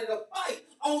somebody to fight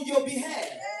on your behalf.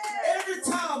 Every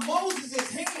time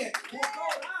Moses' hand will go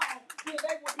down, then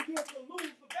they will begin to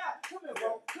lose the battle. Come here,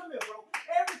 bro. Come here, bro.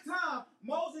 Every time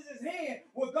Moses' hand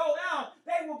will go down,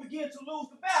 they will begin to lose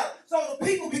the battle. So the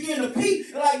people begin to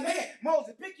peep. They're like, man,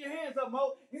 Moses, pick your hands up,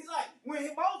 Moses. He's like,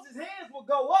 when Moses' hands will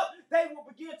go up, they will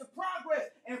begin to progress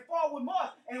and forward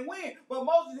march and win. But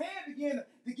Moses' hand began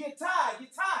to get tired.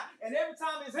 And every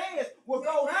time his hands will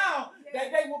go down,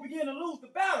 that they will begin to lose the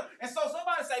battle. And so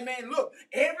somebody say, man, look,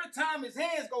 every time his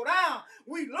hands go down,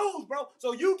 we lose, bro.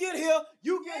 So you get here,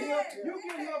 you get here, you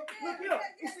get here. Look here.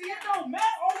 You see, it don't matter.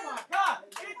 Oh my God.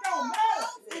 It don't matter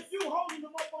if you holding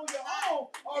them up on your own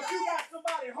or if you got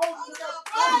somebody holding them up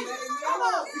for you. Come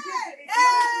on. You get to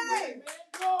accept it, man.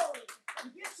 Glory. You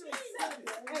get to accept it.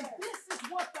 And this is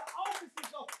what the offices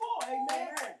are for, amen.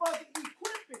 For the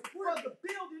equipping, for the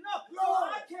building up. So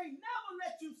I can't never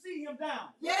let you see him down.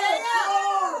 I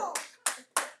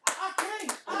can't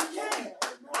never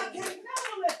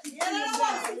let you see him down. I can't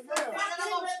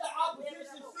let the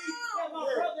opposition see that my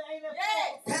brother ain't at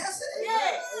fault. Pastor, no,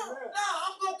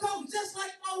 I'm going to come just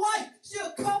like my wife.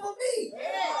 She'll cover me.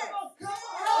 I'm going to cover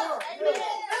her. You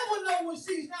won't never know when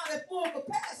she's not at full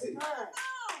capacity.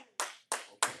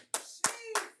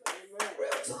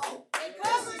 Real talk.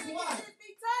 This is why.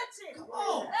 Come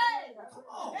on. Come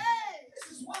on. This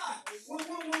is why. When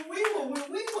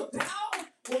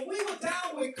we were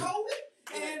down with COVID,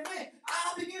 and man,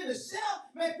 I began to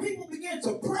shout, man, people began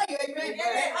to pray, amen. And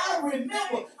I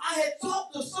remember I had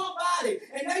talked to somebody,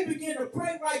 and they began to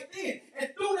pray right then.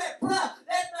 And through that prayer,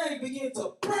 that thing began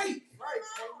to break.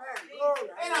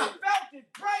 And I felt it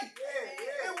break.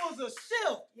 It was a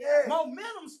shift.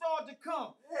 Momentum started to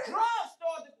come. Drive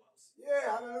started to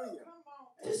hallelujah.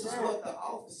 This is what the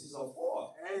offices are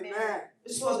for. Amen.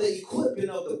 It's for the equipping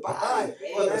of the body,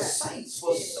 for the saints,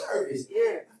 for service.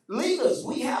 Leaders,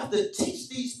 we have to teach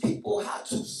these people how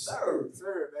to serve.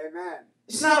 Amen.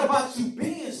 It's not about you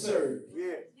being served.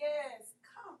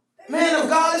 Come. Man of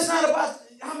God, it's not about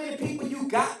how many people you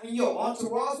got in your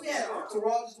entourage. We had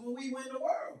entourages when we went in the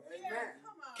world. Amen.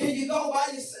 Can you go by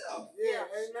yourself?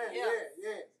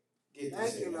 Amen. Get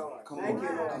this Thank you, in. Lord. Come Thank on. you,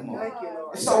 Lord. Come on. Thank you,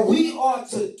 Lord. So we are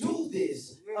to do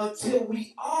this until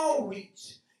we all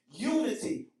reach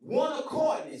unity, one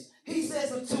accordness. He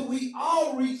says until we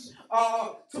all reach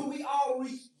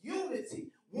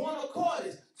unity, one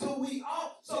accordance, so we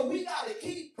got to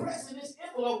keep pressing this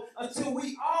envelope until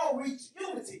we all reach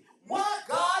unity. Why,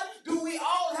 God, do we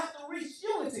all have to reach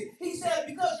unity? He said,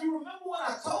 because you remember when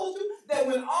I told you that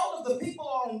when all of the people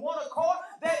are on one accord,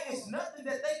 there is nothing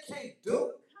that they can't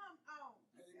do.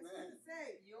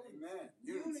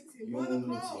 Unity.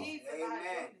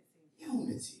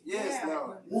 Unity. Yes,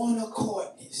 Lord. One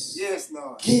accordness. Yes,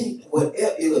 Lord. Getting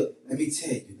whatever. Look, let me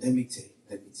tell you.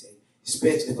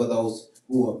 Especially for those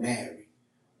who are married.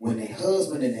 When their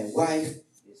husband and their wife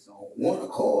is on one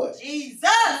accord. Jesus.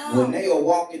 When they are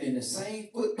walking in the same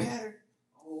foot pattern.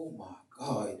 Oh my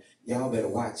God. Y'all better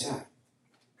watch out.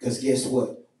 Because guess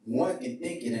what? One can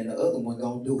think it and the other one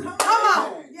gonna do it. Come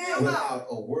on. Without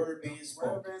a word being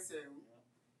spoken.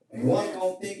 One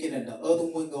gonna think it and the other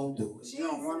one gonna do it. You're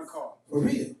on one accord. For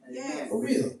real. Yes. For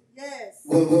real. Yes.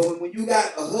 When you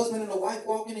got a husband and a wife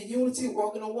walking in unity,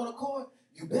 walking on one accord,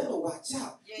 you better watch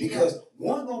out. Because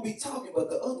one gonna be talking, but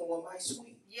the other one might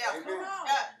swing. Amen.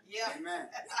 Amen.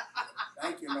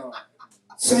 Thank you, Lord.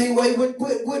 Same way with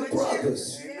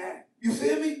brothers. Amen. You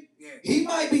feel me? Yeah. He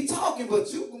might be talking, but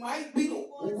you might be the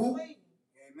Amen.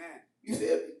 You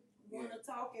feel me? One to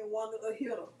talk and one to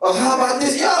hear them. How about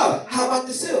this? Yeah. How about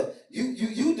this here?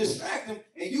 You distract them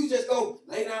and you just go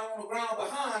lay down on the ground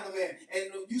behind them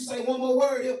and you say one more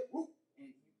word here. Whoop,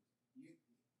 and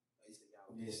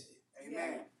y'all missed it.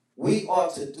 Amen. We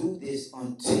ought to do this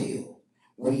until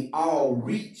we all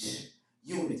reach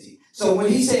unity. So when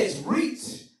he says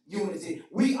reach unity,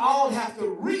 we all have to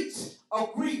reach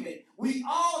agreement. We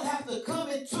all have to come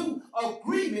into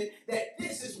agreement that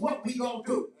this is what we're going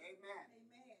to do.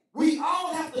 We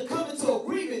all have to come into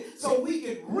agreement so we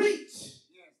can reach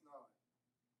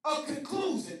a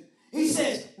conclusion. He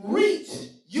says, reach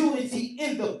unity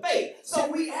in the faith. So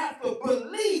we have to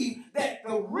believe that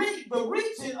the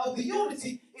reaching of the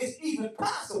unity is even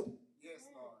possible.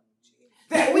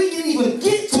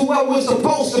 we're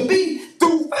supposed to be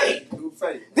through faith. Through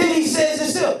faith. Then he says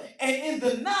himself, and in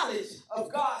the knowledge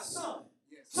of God's Son.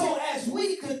 Yes. So as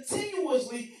we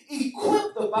continuously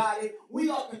equip the body, we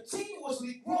are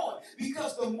continuously growing.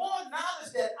 Because the more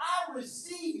knowledge that I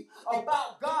receive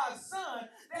about God's Son,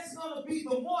 that's going to be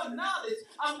the more knowledge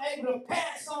I'm able to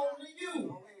pass on to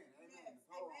you.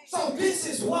 So this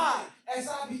is why, as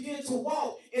I begin to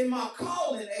walk in my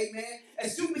calling, amen,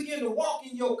 as you begin to walk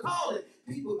in your calling,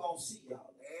 people going to see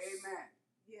y'all. Amen.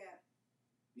 Yeah.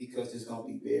 Because it's going to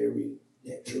be very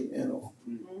detrimental.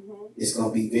 Mm-hmm. It's going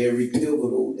to be very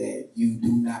pivotal that you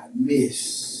do not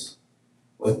miss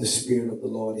what the Spirit of the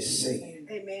Lord is saying.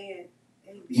 Amen.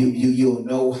 Amen. You'll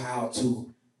know how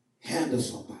to handle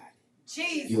somebody.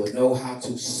 Jesus. You'll know how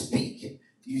to speak.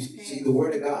 You see, the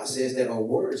Word of God says that a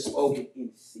word spoken in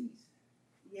season.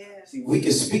 Yeah. See, we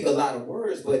can speak a lot of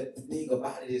words, but the thing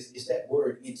about it is that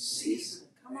word in season.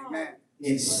 Come on. Amen.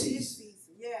 In This season.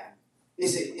 season. Yeah.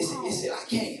 Is it? I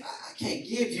can't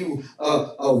give you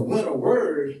a winter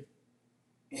word,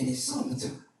 and it's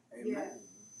summertime. Yeah.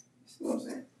 You know what I'm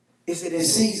saying? Is it in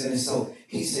season? And so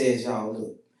he says, y'all,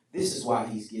 look, this is why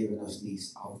he's giving us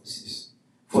these offices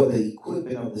for the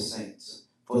equipping of the saints,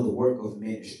 for the work of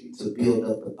ministry, to build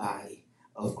up the body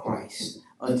of Christ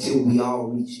until we all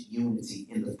reach unity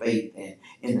in the faith and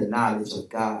in the knowledge of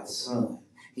God's Son.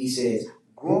 He says,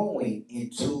 growing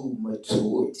into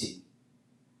maturity.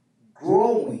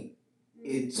 Growing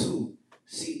into,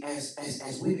 see,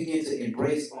 as we begin to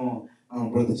embrace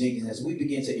Brother Jenkins, as we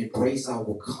begin to embrace our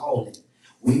calling,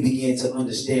 we begin to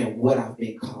understand what I've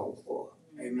been called for.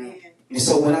 Amen. And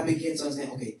so when I begin to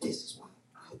understand, okay, this is why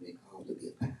I've been called to be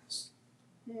a pastor.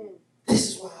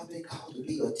 This is why I've been called to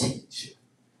be a teacher.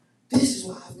 This is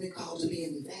why I've been called to be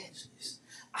an evangelist.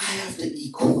 I have to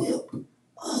equip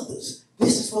others.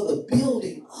 This is for the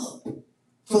building up,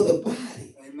 for the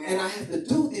body. Amen. And I have to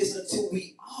do this until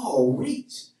we all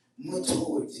reach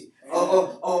maturity.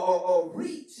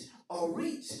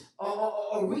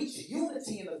 Reach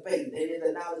unity in the faith and in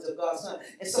the knowledge of God's Son.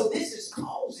 And so this is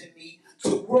causing me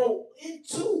to grow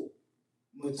into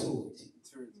maturity.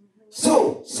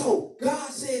 So God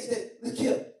says that, look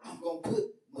here, I'm going to put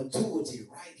maturity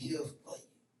right here for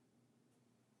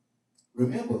you.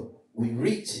 Remember, we're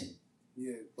reaching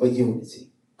for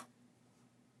unity.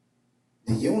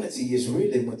 The unity is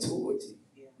really maturity.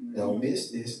 Don't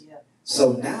miss this.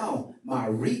 So now my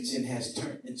reaching has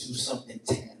turned into something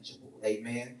tangible.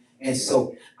 Amen. And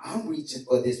so I'm reaching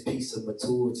for this piece of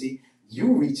maturity.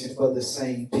 You reaching for the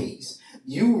same piece.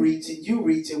 You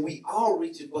reaching. We all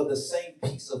reaching for the same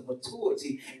piece of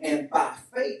maturity. And by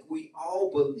faith, we all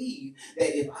believe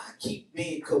that if I keep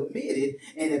being committed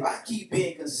and if I keep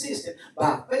being consistent,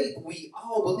 by faith, we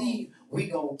all believe we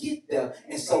gonna get there.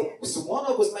 And so one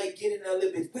of us may get in there a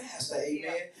little bit faster,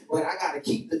 amen. But I gotta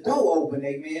keep the door open,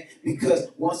 amen.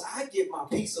 Because once I get my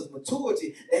piece of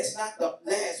maturity, that's not the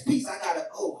last piece. I gotta,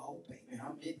 baby,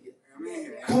 I'm in here.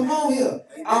 Come on here.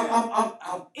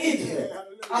 I'm in here.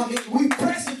 We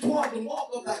pressing toward the mark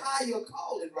of the higher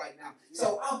calling right now.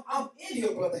 So I'm in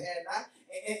here, Brother Hadnot.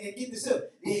 And get this up.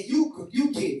 Then you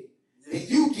get it. And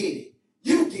you get it.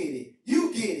 You get it.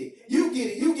 You get it. You get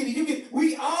it. You get it. You get it.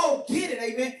 We all get it,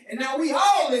 amen. And now we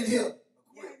all in here.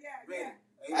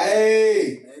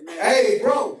 Hey,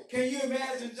 bro. Can you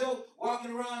imagine Joe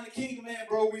walking around the kingdom, man,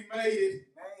 bro? We made it.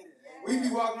 We be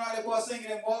walking around that boy singing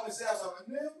that Marvin Sapp song.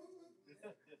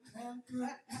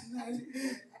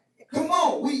 Come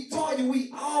on, we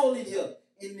all in here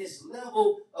in this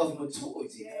level of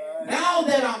maturity. Now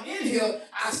that I'm in here,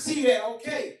 I see that,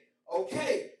 okay,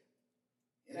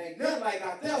 it ain't nothing like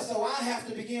out there, so I have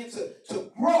to begin to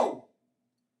grow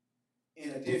in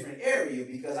a different area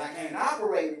because I can't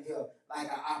operate in here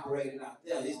like I operated out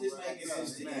there. Is this making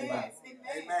sense to anybody?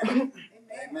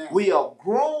 Amen. We are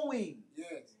growing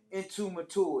into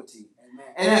maturity. Amen.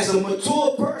 And as a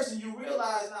mature person, you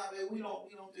realize now that we don't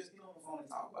just get on the phone and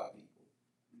talk about people.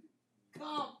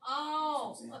 Come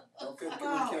on. Don't feel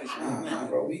communication. Nah,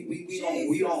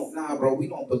 bro. We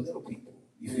don't belittle people.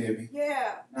 You feel me?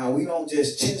 Yeah. Now we don't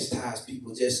just chastise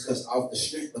people just because off the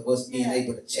strength of us being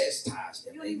able to chastise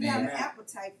them. You don't even have an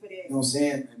appetite for that. You know what I'm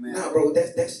saying? Amen. Nah, bro,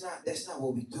 that's not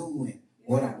what we're doing.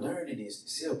 What I'm learning is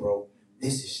this here, bro,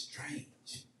 this is strange.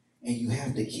 And you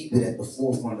have to keep it at the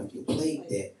forefront of your plate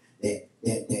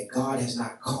that God has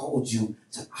not called you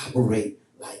to operate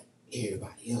like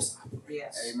everybody else operates.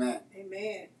 Yes.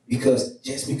 Amen. Because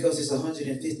just because it's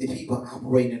 150 people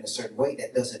operating in a certain way,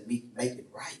 that doesn't make it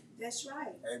right. That's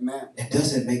right. Amen. That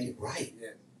doesn't make it right.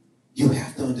 Yeah. You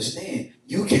have to understand,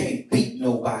 you can't beat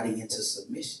nobody into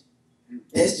submission.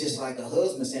 That's just like a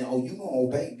husband saying, you gonna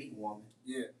obey me, woman.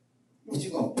 Yeah. What, you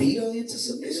gonna beat her into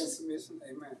submission?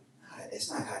 Amen.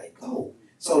 That's not how they go.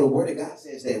 So the word of God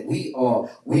says that we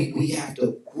have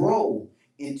to grow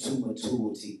into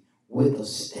maturity with a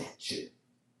stature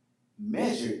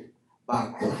measured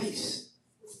by Christ's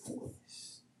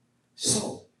fullness.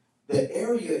 So the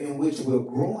area in which we're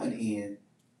growing in,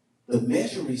 the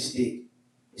measuring stick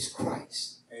is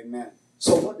Christ. Amen.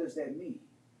 So what does that mean?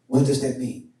 What does that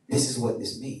mean? This is what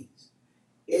this means.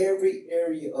 Every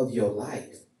area of your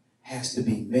life has to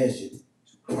be measured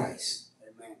to Christ.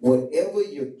 Amen. Whatever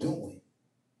you're doing,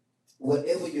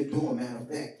 matter of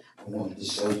fact, I wanted to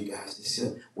show you guys this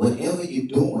here. Whatever you're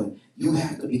doing, you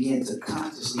have to begin to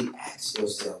consciously ask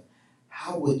yourself,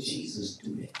 how would Jesus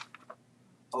do that?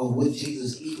 Or would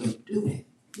Jesus even do that?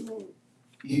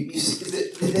 You see,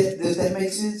 does that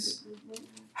make sense?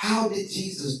 How did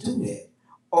Jesus do that?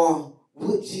 Or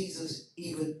would Jesus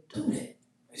even do that?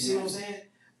 You see what I'm saying?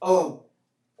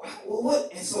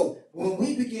 What? And so when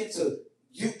we begin to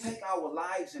take our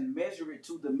lives and measure it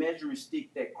to the measuring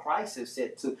stick that Christ has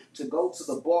set, to go to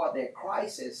the bar that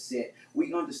Christ has set,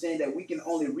 we understand that we can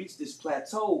only reach this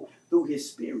plateau through his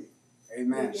spirit.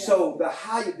 Amen. So the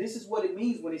higher, this is what it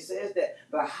means when it says that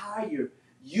the higher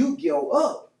you go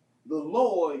up, the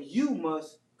lower you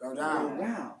must go down.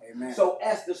 Amen. So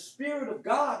as the Spirit of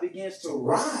God begins to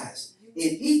rise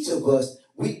in each of us,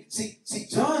 we see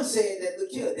John said that,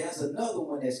 look here, there's another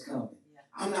one that's coming.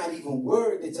 I'm not even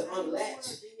worthy to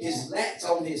unlatch his latch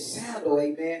on his sandal,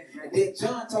 amen. And then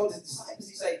John told his disciples,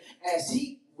 he said, as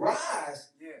he rise,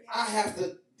 I have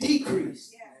to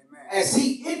decrease. As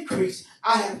he increase,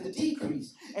 I have to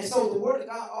decrease. And so the word of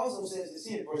God also says this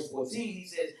in verse 14. He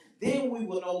says, then we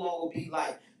will no longer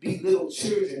be little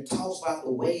children tossed by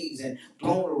the waves and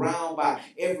blown around by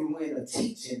every wind of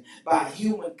teaching, by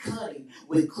human cunning,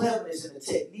 with cleverness and the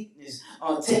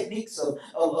techniques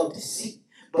of deceit.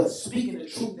 But speaking the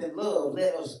truth in love,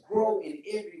 let us grow in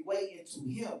every way into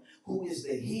him who is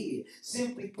the head.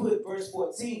 Simply put, verse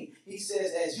 14, he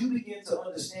says, as you begin to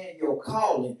understand your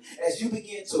calling, as you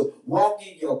begin to walk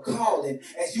in your calling,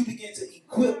 as you begin to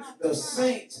equip the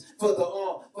saints for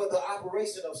the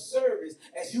operation of service,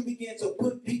 as you begin to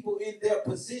put people in their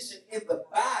position in the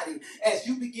body, as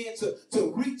you begin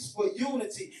to reach for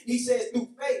unity, he says through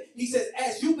faith, he says,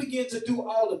 as you begin to do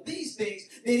all of these things,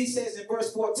 then he says in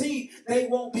verse 14, they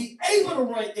won't be able to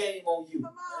run game on you.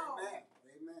 Come on.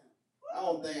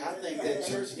 Amen. I think that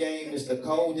church game is the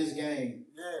coldest game.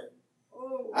 Yeah.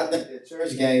 I think that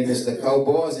church game is the cold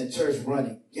boys in church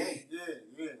running game.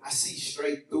 Yeah. I see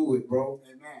straight through it, bro.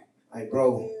 Amen. Like,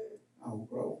 bro.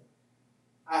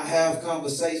 I have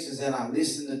conversations and I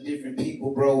listen to different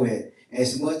people, bro, and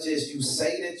as much as you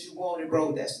say that you want it,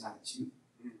 bro, that's not you.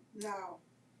 No.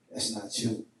 That's not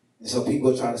you. And so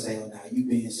people try to say, oh, now you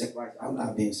being self-righteous. I'm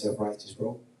not being self-righteous,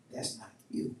 bro. That's not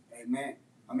you. Amen.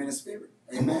 I'm in the spirit.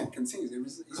 Amen. Continues.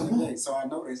 Every day. So I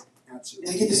know this. Not you.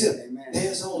 Now get this here. Amen.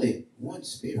 There's only one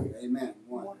spirit. Amen.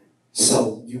 One.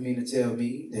 So you mean to tell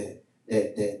me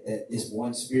that this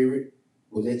one spirit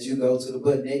will let you go to the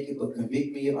butt naked but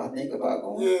convict me if I think about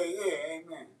going? Yeah.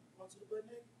 Amen.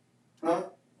 Huh?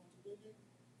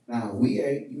 Nah, we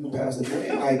ain't. You can pass the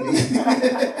drink like me.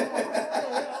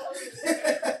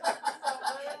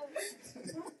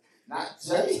 Not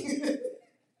Jay.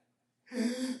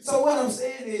 So what I'm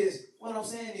saying is,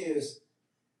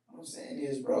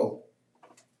 bro,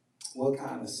 what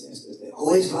kind of sense does that?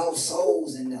 Oh, it's lost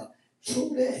souls in there.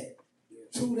 True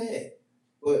that.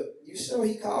 But you sure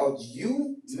he called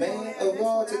you, man of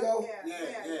God, to go? Yeah.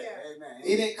 Amen.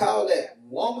 He didn't call that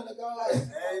woman of God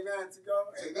Amen.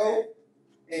 to go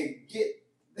and get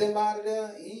them out of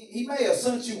there. He may have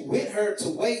sent you with her to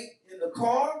wait in the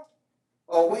car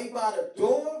or wait by the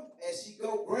door as she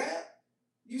go grab.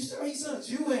 You sure he sent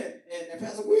you and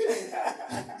Pastor William?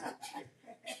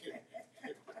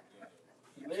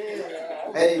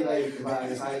 Hey, lady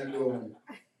Tobias, how you doing?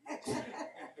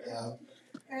 Yeah.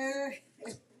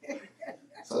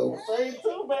 So Say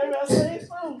too, baby. I say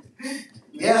too.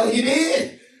 yeah, you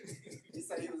did. He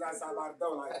said he was outside by the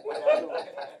door like, what y'all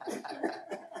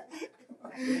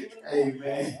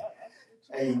doing?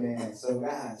 Amen. So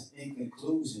guys, in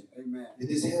conclusion, Amen. did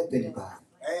this help anybody?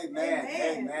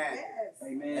 Amen.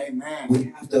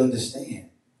 We have to understand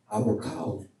our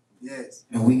calling. Yes.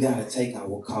 And we got to take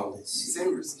our calling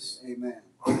seriously. Amen.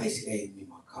 Christ gave me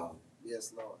my calling.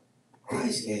 Yes, Lord.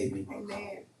 Christ gave me my calling.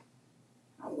 Amen.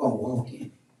 I'm going to walk in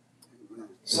it. Amen.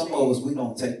 Some of us, we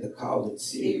don't take the calling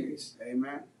serious.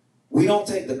 Amen. We don't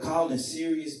take the calling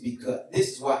serious because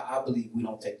this is why I believe we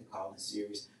don't take the calling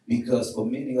serious, because for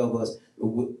many of us,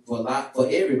 for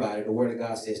everybody, the word of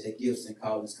God says that gifts and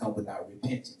callings come without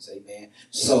repentance. Amen.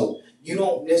 So you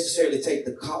don't necessarily take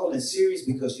the calling serious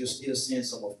because you're still seeing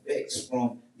some effects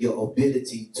from your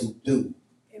ability to do.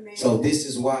 Amen. So this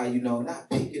is why, not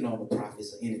picking on the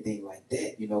prophets or anything like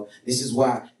that, this is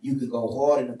why you could go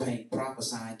hard in the paint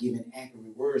prophesying, giving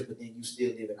accurate words, but then you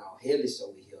still living all hellish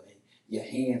over here and your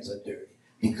hands are dirty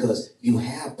because you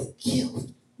have the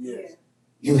gift. Yes.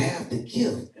 You have the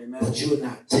gift, Amen. but you're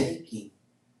not taking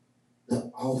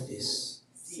the office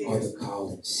or the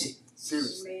calling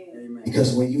seriously. Amen.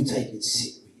 Because when you take it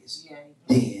serious,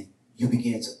 then you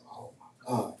begin to, oh my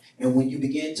God. And when you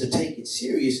begin to take it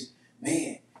serious,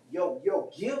 man, your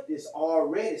gift is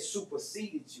already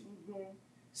superseded you. Mm-hmm.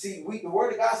 See, the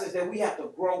word of God says that we have to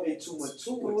grow into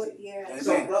maturity. Yeah.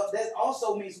 So that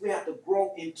also means we have to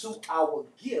grow into our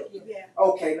gift. Yeah.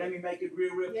 Okay, let me make it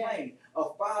real plain. A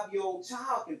 5-year-old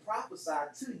child can prophesy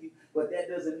to you, but that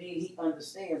doesn't mean he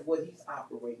understands what he's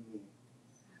operating in.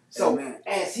 So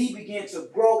as he begins to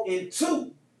grow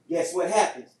into, guess what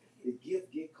happens? The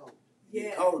gift get colder.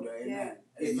 Yeah. Colder, amen.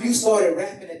 If you started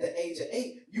rapping at the age of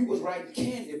 8, you was writing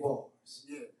candy bars.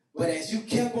 Yeah. But as you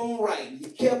kept on writing,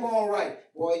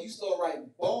 boy, you start writing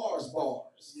bars.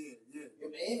 Yeah.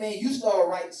 Amen. You start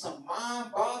writing some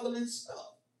mind-boggling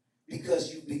stuff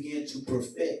because you begin to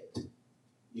perfect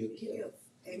your gift.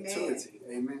 Amen.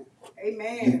 Amen.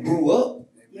 Amen. You grew up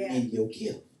in your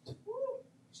gift.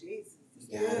 Jesus.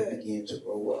 You gotta begin to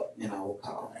grow up in our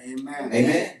call. Amen.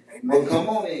 Amen. Well, come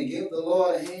on and give the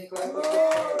Lord a hand clap.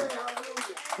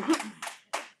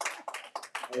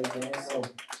 Amen. So,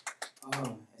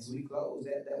 as we close,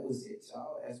 that was it,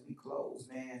 y'all. As we close,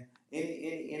 man.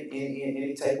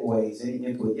 Any takeaways? Any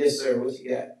input? Yes, sir. What you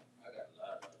got? I got a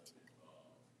lot of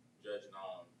judging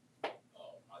on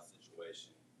my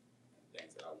situation and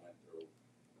things that I went through.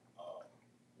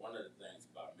 One of the things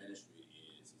about ministry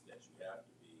is that you have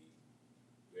to be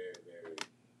very, very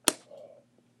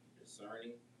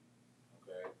discerning.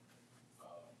 Okay,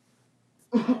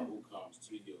 who comes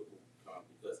to you, who comes,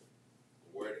 because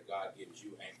the word that God gives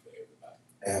you ain't for everybody.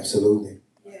 Absolutely.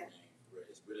 You know what I mean?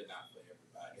 It's really not for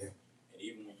everybody. Yeah. And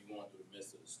even when you're going through the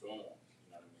midst of the storm,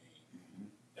 you know what I mean? Mm-hmm.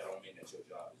 That don't mean that your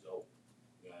job is over.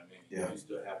 You know what I mean? Yeah. You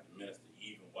still have to minister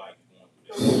even while you're going through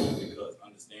that storm, because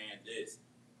understand this.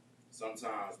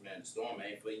 Sometimes, man, the storm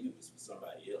ain't for you, it's for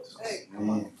somebody else. Hey, come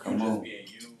on. Just being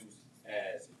used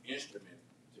as an instrument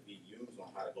to be used on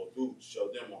how to go through, to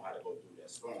show them on how to go through that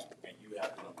storm. And you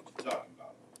have to know what you're talking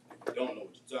about. If you don't know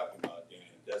what you're talking about, then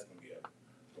that's going to be a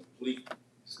complete,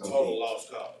 total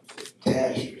lost cause. It's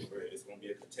going to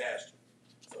be a catastrophe.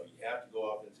 So you have to go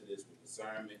off into this with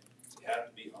discernment. You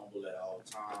have to be humble at all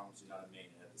times, you know what I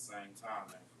mean? And at the same time,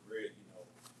 man, for real,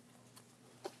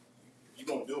 if you're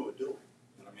going to do it, do it.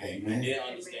 You know what I mean? Amen. And then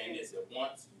understand this, that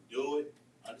once you do it,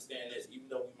 understand this, even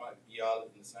though we might be all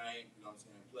in the same,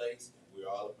 place, and we're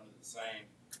all up under the same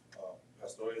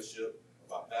pastoralship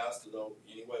of our pastor, though,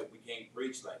 anyway, we can't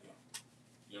preach like him.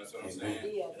 You know what I'm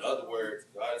saying? Yeah. In other words,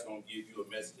 God is going to give you a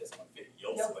message that's going to fit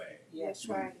your swag. That's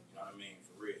right. You know what I mean?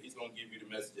 For real. He's going to give you the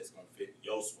message that's going to fit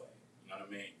your swag. You know what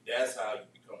I mean? That's how you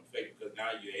become faithful, because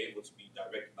now you're able to be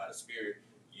directed by the Spirit.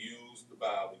 Use the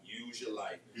Bible, use your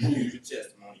life, use your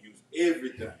testimony, use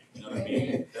everything. You know what I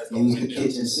mean? That's use the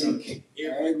kitchen sink.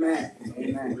 Amen.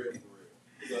 Amen. For real.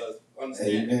 Because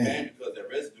understand, man, because that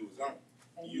residue is on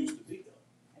you. Used to be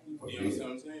though. You know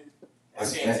what I'm saying? I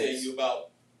can't tell you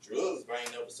about drugs if I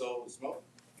ain't never sold or smoked.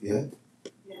 Yeah.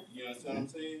 You know what I'm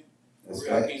saying? That's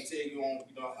I can't tell you on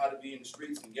how to be in the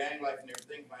streets and gang life and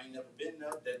everything if I ain't never been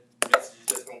there. That message is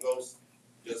just gonna go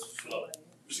just flow.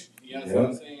 You know what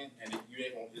I'm saying? And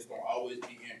it's gonna always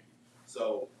be empty.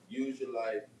 So use your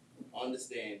life,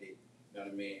 understand it, you know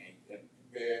what I mean, and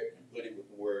prepare and put it with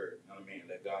the word, you know what I mean,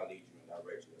 let God lead you and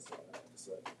direct you. That's all I have to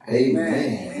say.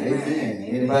 Amen.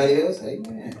 Anybody else?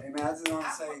 Amen. Amen. I just want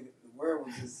to say that the word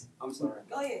was just, I'm sorry.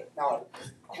 Go ahead. No,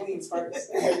 Queens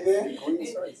first. Amen.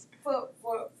 Queens first.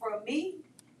 For me,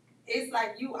 it's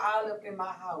like you all up in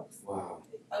my house. Wow.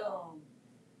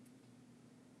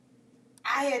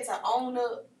 I had to own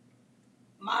up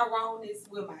my wrongness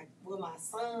with my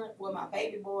son, with my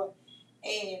baby boy,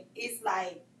 and it's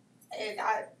like, as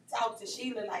I talk to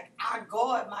Sheila, like I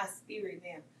guard my spirit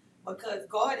now, because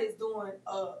God is doing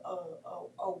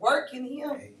a work in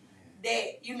him. Amen.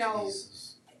 That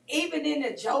Jesus. Even in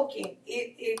the joking,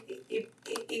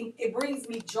 it brings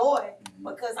me joy,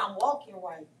 because I'm walking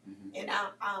right, and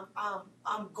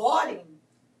I'm guarding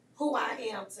who I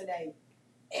am today.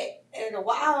 At a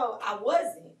while I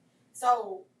wasn't,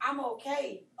 so I'm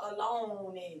okay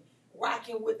alone and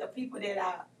rocking with the people that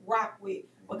I rock with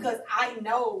because I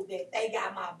know that they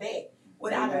got my back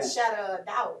without a shadow of a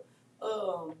doubt.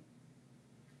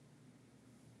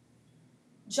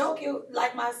 Joking,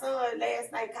 like my son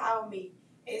last night called me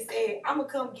and said, I'm gonna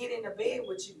come get in the bed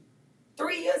with you.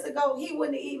 3 years ago, he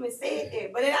wouldn't have even said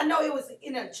that. But I know it was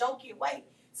in a joking way.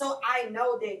 So I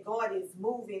know that God is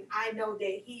moving. I know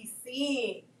that he's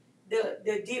seeing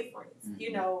the difference,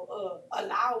 you know,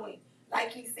 allowing.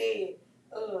 Like he said,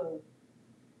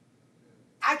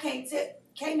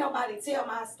 can't nobody tell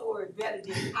my story better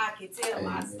than I can tell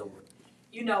my story.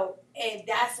 You know, and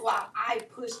that's why I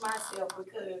push myself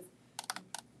because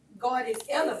God is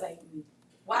elevating me.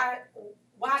 Why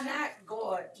not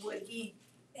God what he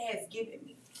has given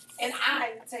me? And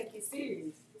I take it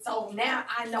serious. So now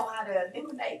I know how to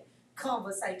eliminate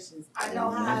conversations. I know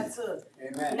how to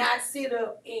not sit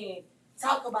up and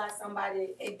talk about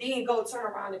somebody and then go turn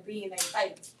around and be in their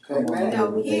face. You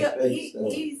know,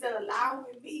 he's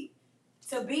allowing me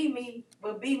to be me,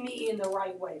 but be me in the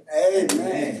right way.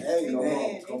 Amen.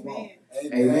 Amen. Come on.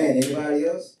 Amen. Anybody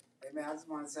else? Amen. I just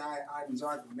want to say I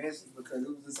enjoyed the message because it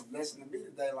was just a blessing to me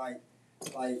today. Like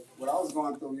what I was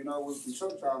going through, you know, with the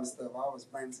truck driving stuff. I was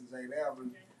explaining to Jay there,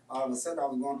 and all of a sudden I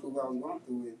was going through what I was going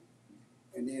through,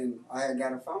 and then I had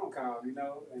got a phone call, you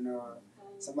know, and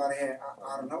somebody had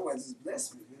I don't know, it just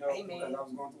blessed me, you know, because I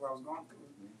was going through what I was going through.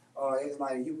 It was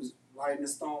like he was right in the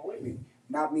storm with me,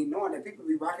 not me knowing that people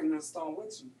be rocking in the storm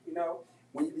with you, you know,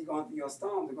 when you be going through your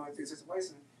storms and going through a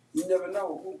situation. You never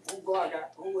know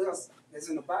who else that's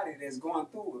in the body that's going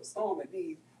through a storm that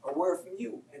needs a word from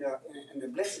you and a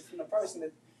blessing from the person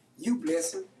that you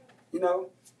bless him. You know,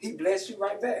 he bless you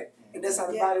right back, and that's how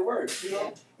the body works. You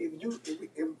know, if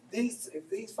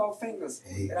these 4 fingers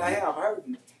that I have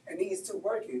hurting and these 2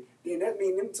 working, then that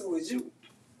means them 2 is you.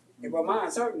 And but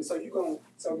mine's hurting, so these 2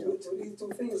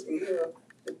 fingers can heal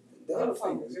the other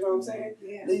fingers. You know what I'm saying?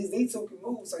 Yeah. These 2 can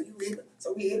move, so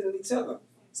we healing each other.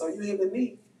 So you healing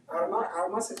me out of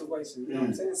my situation. You know what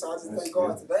I'm saying? So I just thank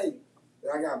God today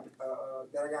that I got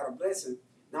a blessing,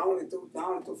 not only through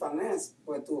finance,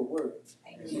 but through a word.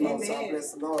 You know, so I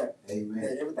bless the Lord. Amen.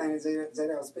 That everything that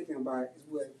Jada was speaking about is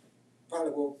what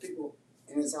people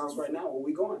in this house right now, what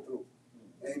we going through.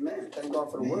 Amen. Thank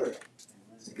God for the word.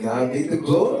 To God be the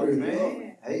glory,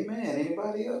 man. Amen.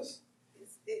 Anybody else?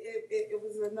 It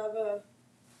was another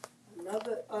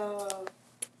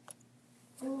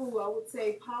I would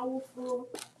say powerful.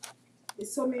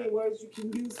 There's so many words you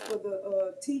can use for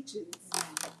the teachings,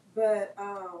 but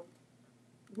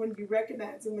when you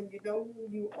recognize and when you know who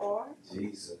you are,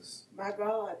 Jesus, my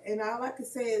God. And all I can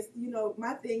say is, you know,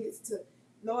 my thing is to,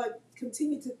 Lord,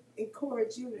 continue to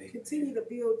encourage you, continue to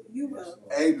build you up.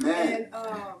 Amen.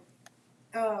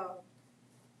 And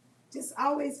just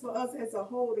always for us as a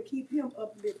whole to keep him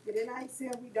uplifted. And I ain't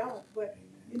saying we don't, but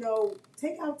you know,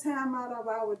 take our time out of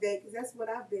our day, because that's what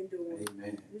I've been doing.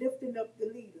 Amen. Lifting up the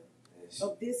leader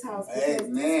of this house, because this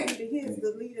leader here is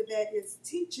the leader that is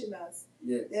teaching us.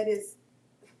 Yes. That is,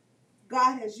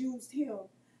 God has used him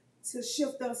to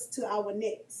shift us to our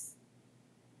next.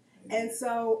 And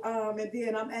so, and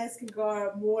then I'm asking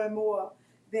God more and more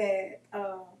that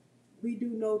we do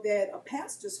know that a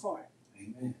pastor's heart,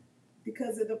 Amen,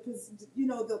 because of the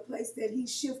place that he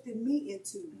shifted me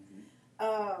into,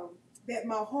 that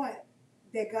my heart,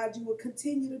 that God, you will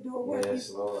continue to do a work. Yes,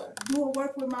 Lord. Do a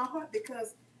work with my heart,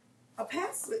 because a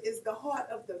pastor is the heart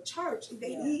of the church.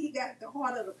 He got the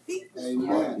heart of the people.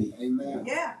 Amen. Amen.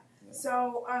 Yeah.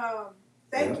 So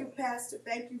thank you, Pastor.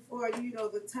 Thank you for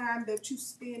the time that you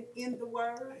spend in the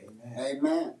Word. Amen.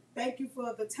 Amen. Thank you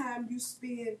for the time you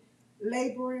spend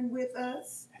laboring with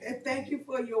us, and thank you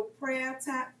for your prayer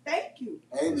time. Thank you.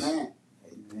 Amen.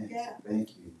 Amen. Yeah.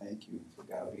 Thank you. Thank you. To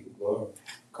God be the glory.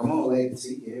 Come on, Lady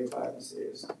T. Everybody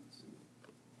says something.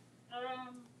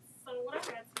 So what I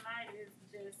got tonight is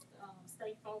just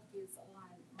stay focused on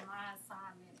my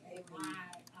assignment and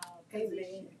my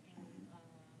position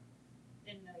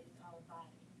in the body.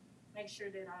 Make sure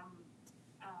that I'm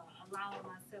allowing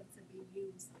myself to be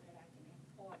used so that I can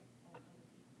impart on other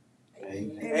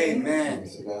people. Amen. Amen.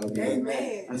 To God be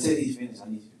Amen. Until he's finished, I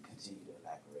need you to continue to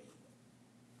elaborate.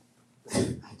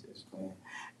 I'm just playing.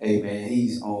 Amen.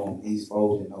 He's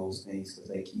folding those things because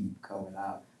they keep coming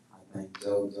out. I think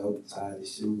Joe tied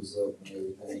his shoes up and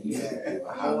everything.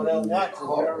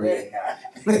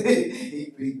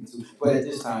 He beating too. But at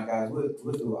this time, guys,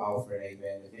 we'll do an offering.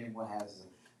 Amen. If anyone has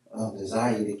a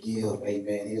desire to give,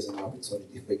 amen, here's an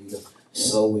opportunity for you to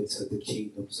sow into the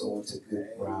kingdom, sow into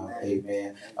good ground.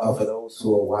 Amen. For those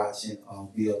who are watching,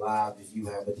 be alive. If you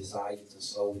have a desire to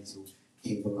sow into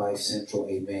Kingdom Life Central,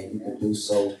 amen, you can do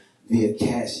so via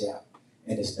Cash App.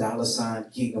 and it's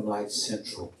 $ Kingdom Life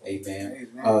Central. Amen.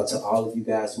 Amen. To all of you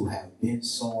guys who have been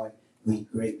sowing, we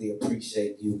greatly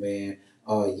appreciate you, man.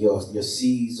 Your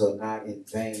seeds are not in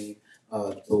vain.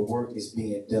 The work is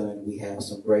being done. We have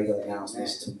some great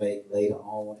announcements to make later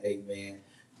on. Amen.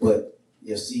 But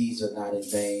your seeds are not in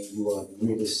vain. You are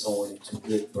really sowing into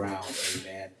good ground.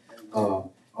 Amen.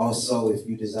 Also, if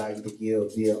you desire to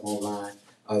give via online,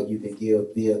 you can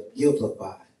give via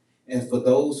Givelify. And for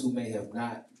those who may have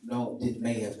not known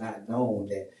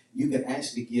that you can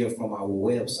actually give from our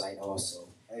website also.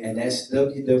 And that's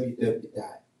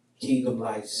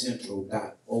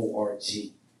www.kingdomlifecentral.org.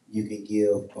 You can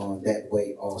give on that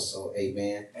way also.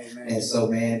 Amen. Amen. And so,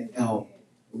 man,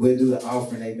 we'll do the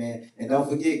offering. Amen. And don't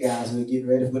forget, guys, we're getting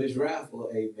ready for this raffle.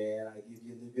 Amen. I'll give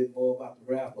you a little bit more about the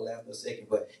raffle after a second.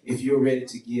 But if you're ready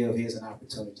to give, here's an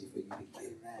opportunity for you to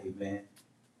give. Amen.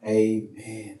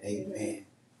 Amen. Amen.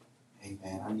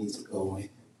 Amen. I need to go in.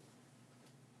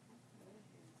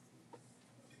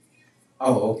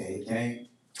 Oh, okay, gang.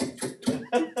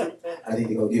 I need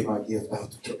to go get my gift out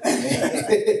the truck.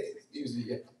 Excuse me.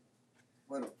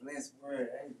 What a blessed word.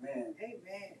 Amen.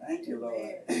 Amen. Thank you, Lord.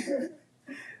 Amen.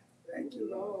 Thank you,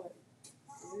 Lord.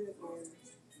 Good word.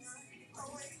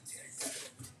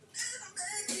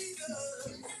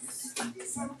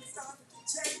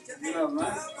 You know,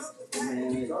 man.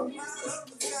 Man, you ready for that? I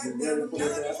think I can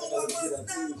get a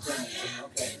team song.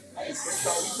 Okay. That's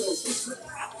all you do.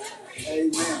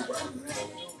 Amen.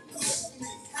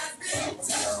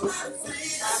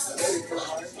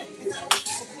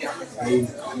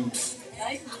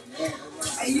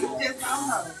 And you just don't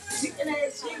know. You can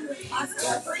ask you, I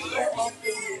said 3 years,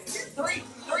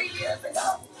 3 years ago.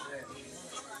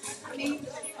 I mean,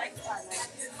 just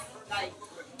like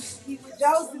he was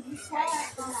Joseph, you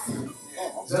quiet.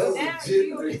 Joseph Now you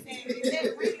Jittery. understand, is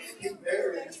that really him? He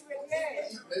married. Is that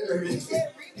really He married. Is that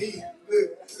really him? Look,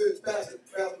 Pastor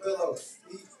Bello.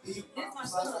 He This my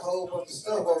signed a son. whole bunch of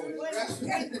stuff over his What rap. is We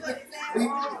that? need to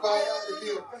find out to be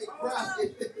a fake prophet.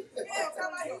 Yeah, tell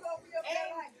me he gonna be up there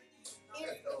like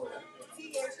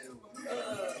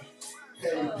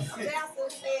Ambassador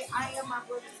said, I am my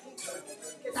brother's keeper.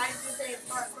 Because I used to say,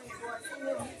 start praying, Lord, send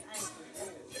him his angels.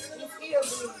 He still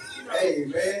believes, you know. Hey,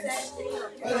 man. That's him.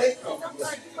 Where they come from?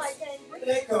 Sometimes you might can't Where read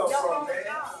they come your from, own man?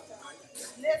 job.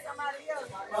 Let somebody else.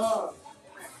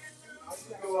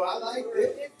 Well, I like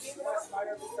this.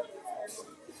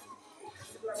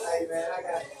 Hey, man, I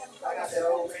got that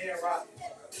old man rock.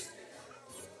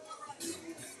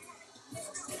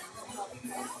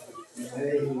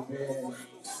 Amen.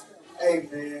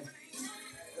 Amen.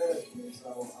 So,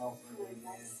 offering,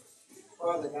 amen.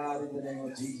 Father God, in the name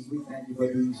of Jesus, we thank you for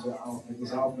these offering,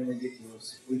 this offering and this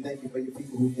gifts. We thank you for your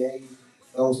people who gave,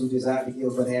 those who desire to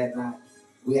give but had not.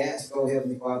 We ask, oh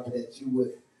Heavenly Father, that you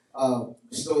would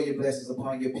bestow your blessings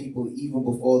upon your people even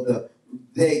before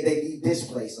they leave this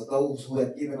place, or those who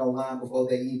have given online before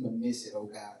they even miss it, oh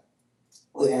God.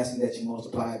 We're asking that you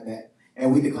multiply it back.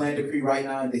 And we declare and decree right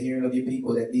now in the hearing of your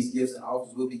people that these gifts and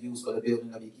offers will be used for the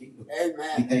building of your kingdom.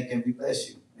 Amen. We thank and we bless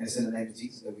you. And it's in the name of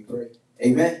Jesus that we pray.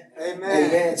 Amen. Amen.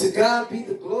 Amen. To God be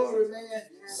the glory, man.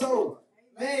 So,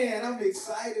 man, I'm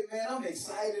excited, man. I'm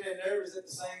excited and nervous at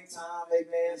the same time,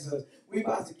 amen. So we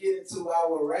about to get into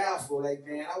our raffle,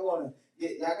 amen. I want to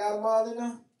get, y'all got them all in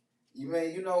there? You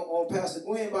man, you know, on Pastor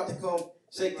Gwen about to come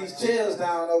shake these chairs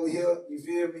down over here. You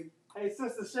feel me? Hey,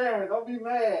 Sister Sharon, don't be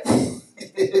mad.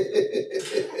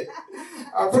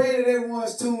 I pray that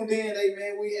everyone's tuned in,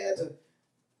 amen. We had to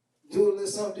do a little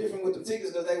something different with the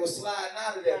tickets because they were sliding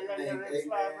out of that thing, amen.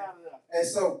 And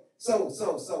so,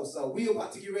 we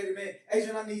about to get ready, man.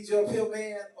 Adrian, I need you up here,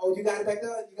 man. Oh, you got it back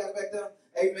there? You got it back there?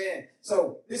 Amen.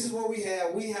 So this is what we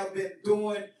have. We have been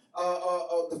doing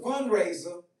the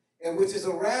fundraiser, and which is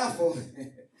a raffle.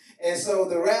 And so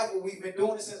the raffle, we've been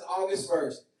doing it since August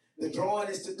 1st. The drawing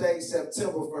is today,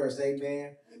 September 1st,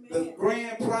 amen. The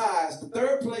grand prize, the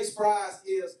third place prize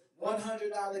is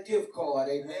 $100 gift card,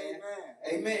 amen.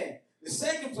 Amen. The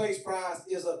second place prize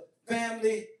is a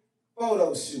family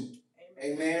photo shoot,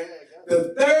 amen.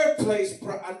 The third place,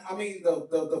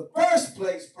 the first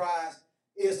place prize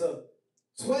is a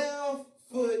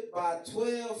 12-foot by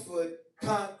 12-foot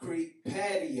concrete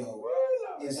patio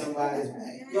in somebody's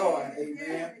backyard,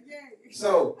 amen.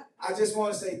 So I just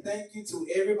want to say thank you to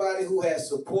everybody who has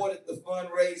supported the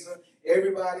fundraiser,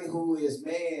 everybody who is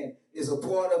a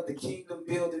part of the kingdom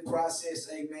building process,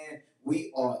 amen.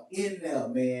 We are in there,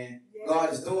 man.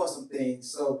 God is doing some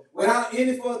things. So without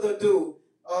any further ado,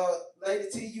 Lady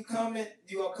T, you coming?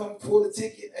 You gonna come pull the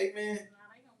ticket, amen?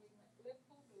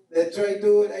 Let Dre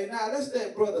do it. Hey, now let's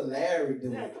let Brother Larry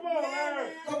do it. Come on,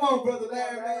 Larry. Come on, Brother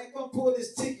Larry, man. Come pull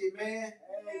this ticket, man.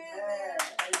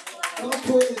 Don't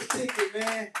pull this ticket,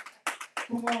 man.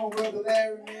 Come on, Brother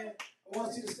Larry, man. I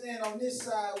want you to stand on this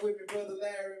side with me, Brother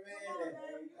Larry, man.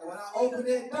 And when I open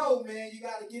that door, man, you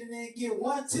got to get in there and get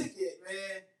one ticket,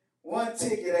 man. One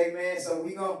ticket, amen. So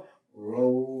we going to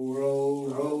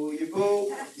roll your boat.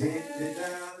 Take it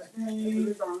down.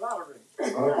 It's on lottery.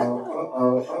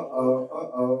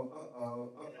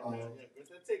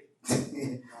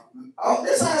 Oh,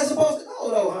 this how it's supposed to go,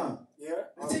 though, huh? Yeah.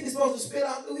 The ticket's supposed to spit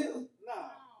out through here?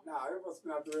 Nah, it was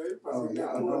spin out the way. Oh, y'all know I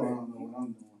don't know what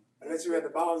I'm doing. Unless you had the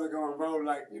balls that going to roll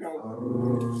like, you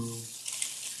know.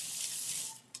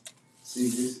 See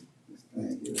this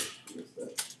thing here.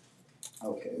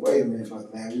 Okay, wait a minute, Brother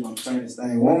Larry. We're going to turn this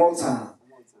thing one more time.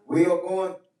 We are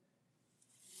going.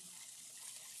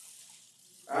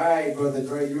 All right, Brother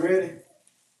Dre, you ready?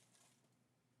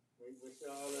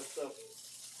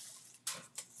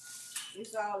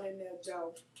 It's all in there,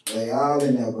 Joe. They all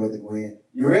in there, Brother Gwen.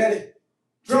 You ready?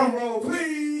 Drum roll,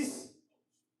 please.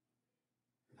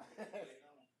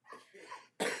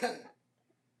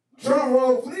 Drum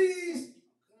roll, please.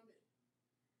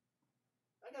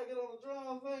 I gotta get on the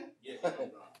drums, man. Yeah.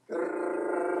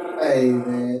 Hey,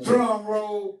 man. Drum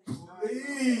roll,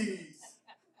 please.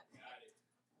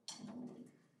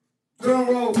 Drum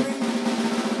roll, please.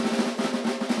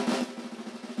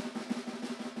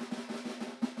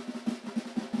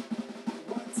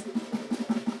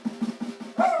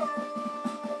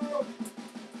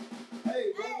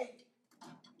 Hey, brother.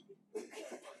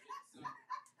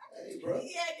 Hey, bro.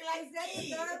 He acting like that is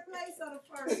third place or the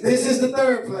first? This is the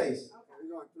third place.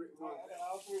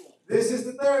 Okay. This is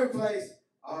the third place.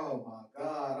 Oh my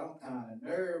God, I'm kind of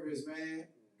nervous, man.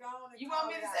 You want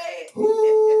me to say it?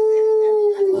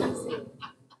 Ooh.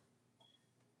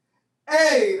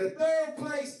 Hey, the third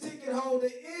place ticket holder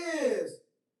is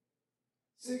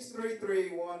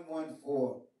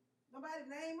 633114. Nobody's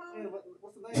name on it?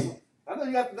 What's the name? I know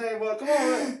you got the name, but come on,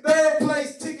 man. Third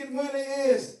place ticket winner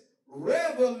is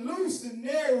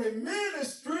Revolutionary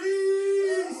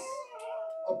Ministries.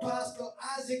 Apostle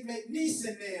Isaac McNeese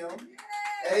and them.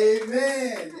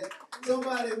 Amen.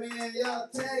 Somebody, man, y'all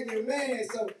tagging, man.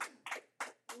 So,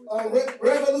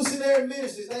 Revolutionary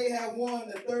Ministries, they have won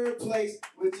the third place,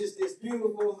 which is this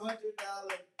beautiful $100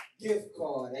 gift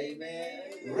card. Amen.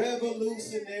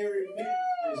 Revolutionary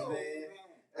Ministries, man.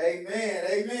 Amen.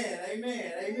 Amen.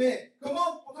 Amen. Amen. Come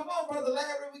on, Brother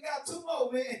Larry. We got two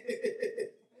more, man.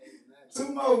 Two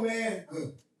more, man.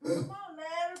 Come on,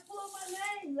 Larry. Pull my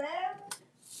name, Larry.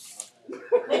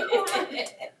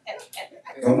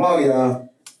 Come on, y'all.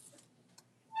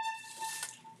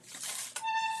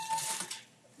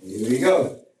 Here we go.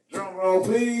 Drum roll,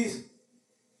 please.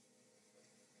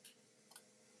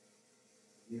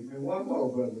 Give me one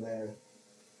more, Brother Larry.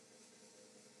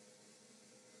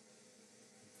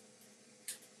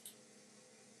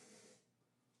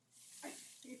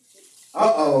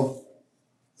 Uh-oh.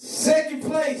 Second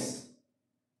place.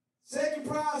 Second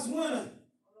prize winner.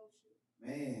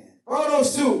 Man. Photo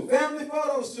shoot. Family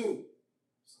photo shoot.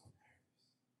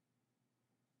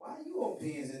 Why are you on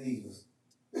pins and needles?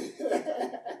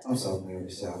 I'm so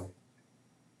nervous, y'all.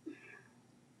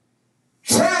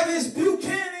 Travis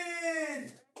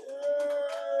Buchanan.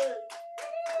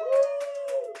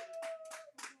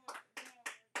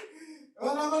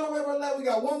 Oh, no, wait. We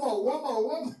got one more.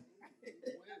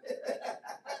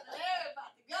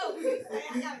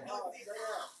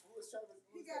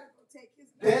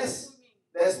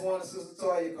 That's one of Sister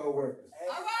Toya's co-workers.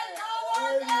 All right.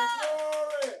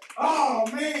 Oh,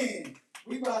 man.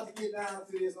 We about to get down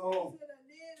to this home.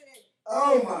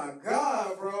 Oh, my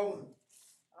God, bro.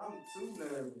 I'm too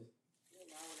nervous.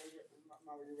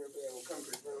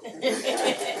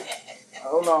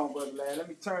 Hold on, Brother Larry. Let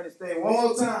me turn this thing one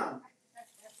more time.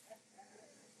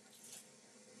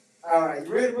 All right,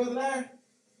 you ready, Brother Larry?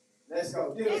 Let's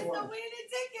go. Get us It's the one. winning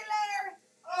ticket, Larry.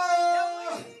 Oh!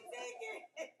 The winning ticket.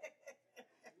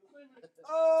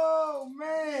 Oh,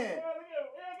 man.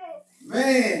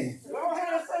 Man.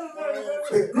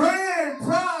 The grand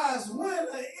prize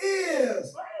winner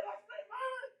is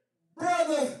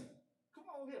Brother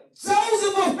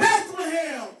Joseph of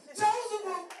Bethlehem. Joseph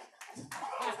of...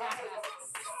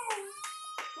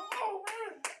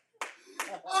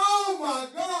 Oh, my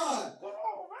God.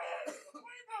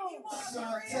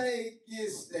 Shantae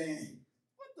Gistan.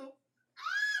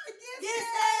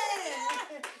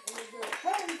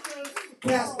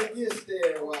 Pastor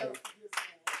Gistan, wife.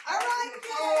 All right,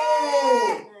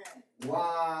 Oh!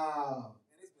 Wow.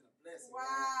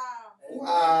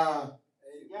 Wow.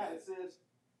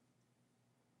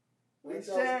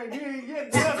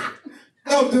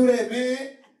 Don't do that,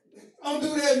 man. Don't do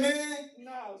that, man.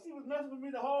 No, she was messing with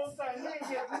me the whole time. We ain't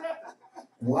get nothing.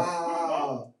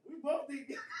 Wow. We both didn't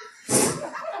get.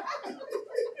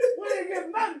 We didn't get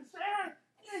nothing, Sharon.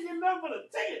 We didn't get nothing but a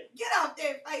ticket. Get off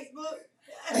that Facebook.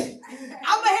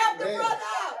 I'ma help the brother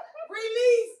out.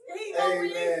 Release. He gonna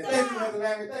release the Thank you, Brother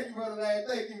Larry. Thank you, Brother Larry.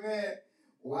 Thank you, man.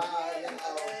 Wow,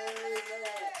 y'all.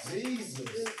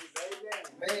 Jesus.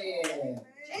 Man.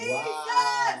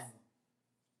 Wow.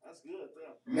 That's good,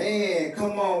 though. Man,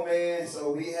 come on, man.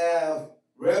 So we have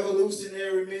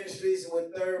Revolutionary Ministries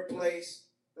with third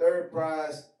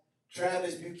prize.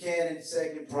 Travis Buchanan,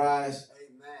 second prize.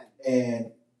 Amen.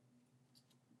 And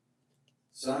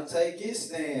Shantae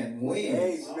Gistan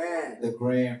wins the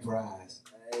grand prize.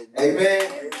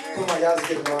 Amen. Come on, y'all just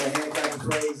give them all a hand clap of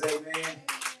praise. Amen.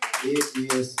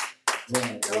 It is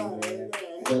done. Amen.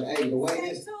 But hey, the way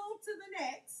this.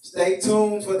 Stay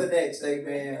tuned for the next,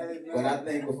 amen. But I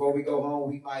think before we go home,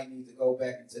 we might need to go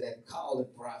back into that calling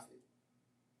prophet.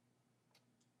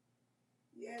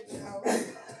 Yeah, Joe.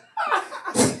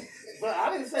 But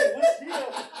I didn't say which year.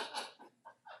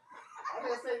 I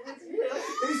didn't say which year.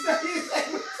 He said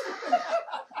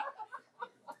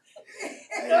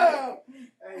Yeah.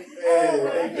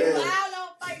 Amen. It's all on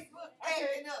Facebook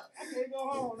acting up. I can't go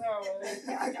home now, man.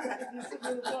 You sit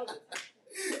in the bucket.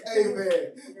 Amen.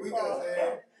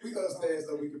 We gonna stand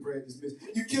so we can pray and dismiss.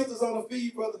 You killed us on the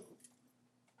feed, brother.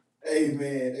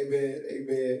 Amen. Amen.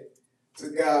 Amen. To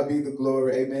God be the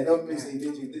glory. Amen. Let me see.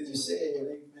 Did you say it?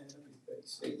 Amen. Let me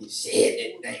say you said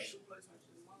it.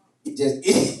 He just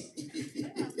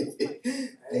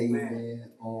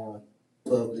Amen. On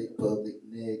public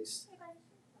next.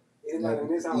 Anybody in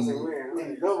this house ain't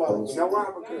wearing. Nobody. You know why?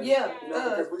 Because, Yeah.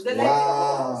 the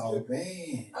Wow,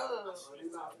 man.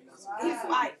 His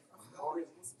wife.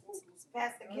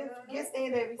 Pastor Gift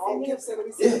stand there.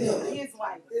 His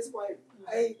wife. His wife.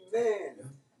 Amen.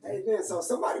 Amen. So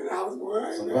somebody in the house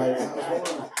wearing. Somebody in the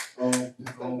house wearing.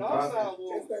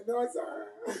 It's that north side.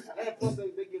 And plus they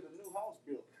get a new house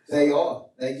built. They are.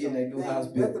 They getting a new house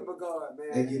built. Nothing but God, man.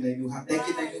 They getting a new house. They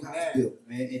getting a new house built,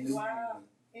 man.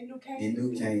 In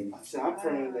New Canaan. So I'm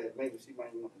praying that maybe she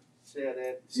might want to share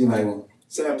that. She might want.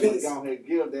 Share peace. Go ahead and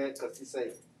give that because she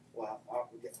say, well, I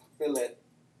feel that.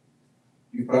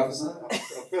 You prophesy? I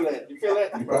feel that. You feel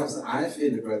that? You prophesy? I didn't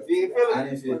feel it, brother. You didn't feel it? I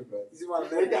didn't feel it, brother. You want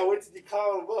to They got wait till you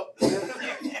call him up. You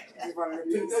want to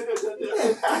peace.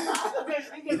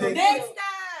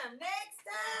 Next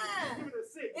time. Give it a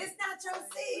six. It's not your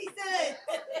season.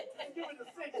 Give it a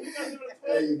six. You got to give it a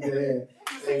 12. Amen.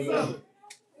 Amen.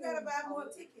 You gotta buy more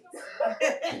tickets.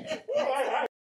 All right.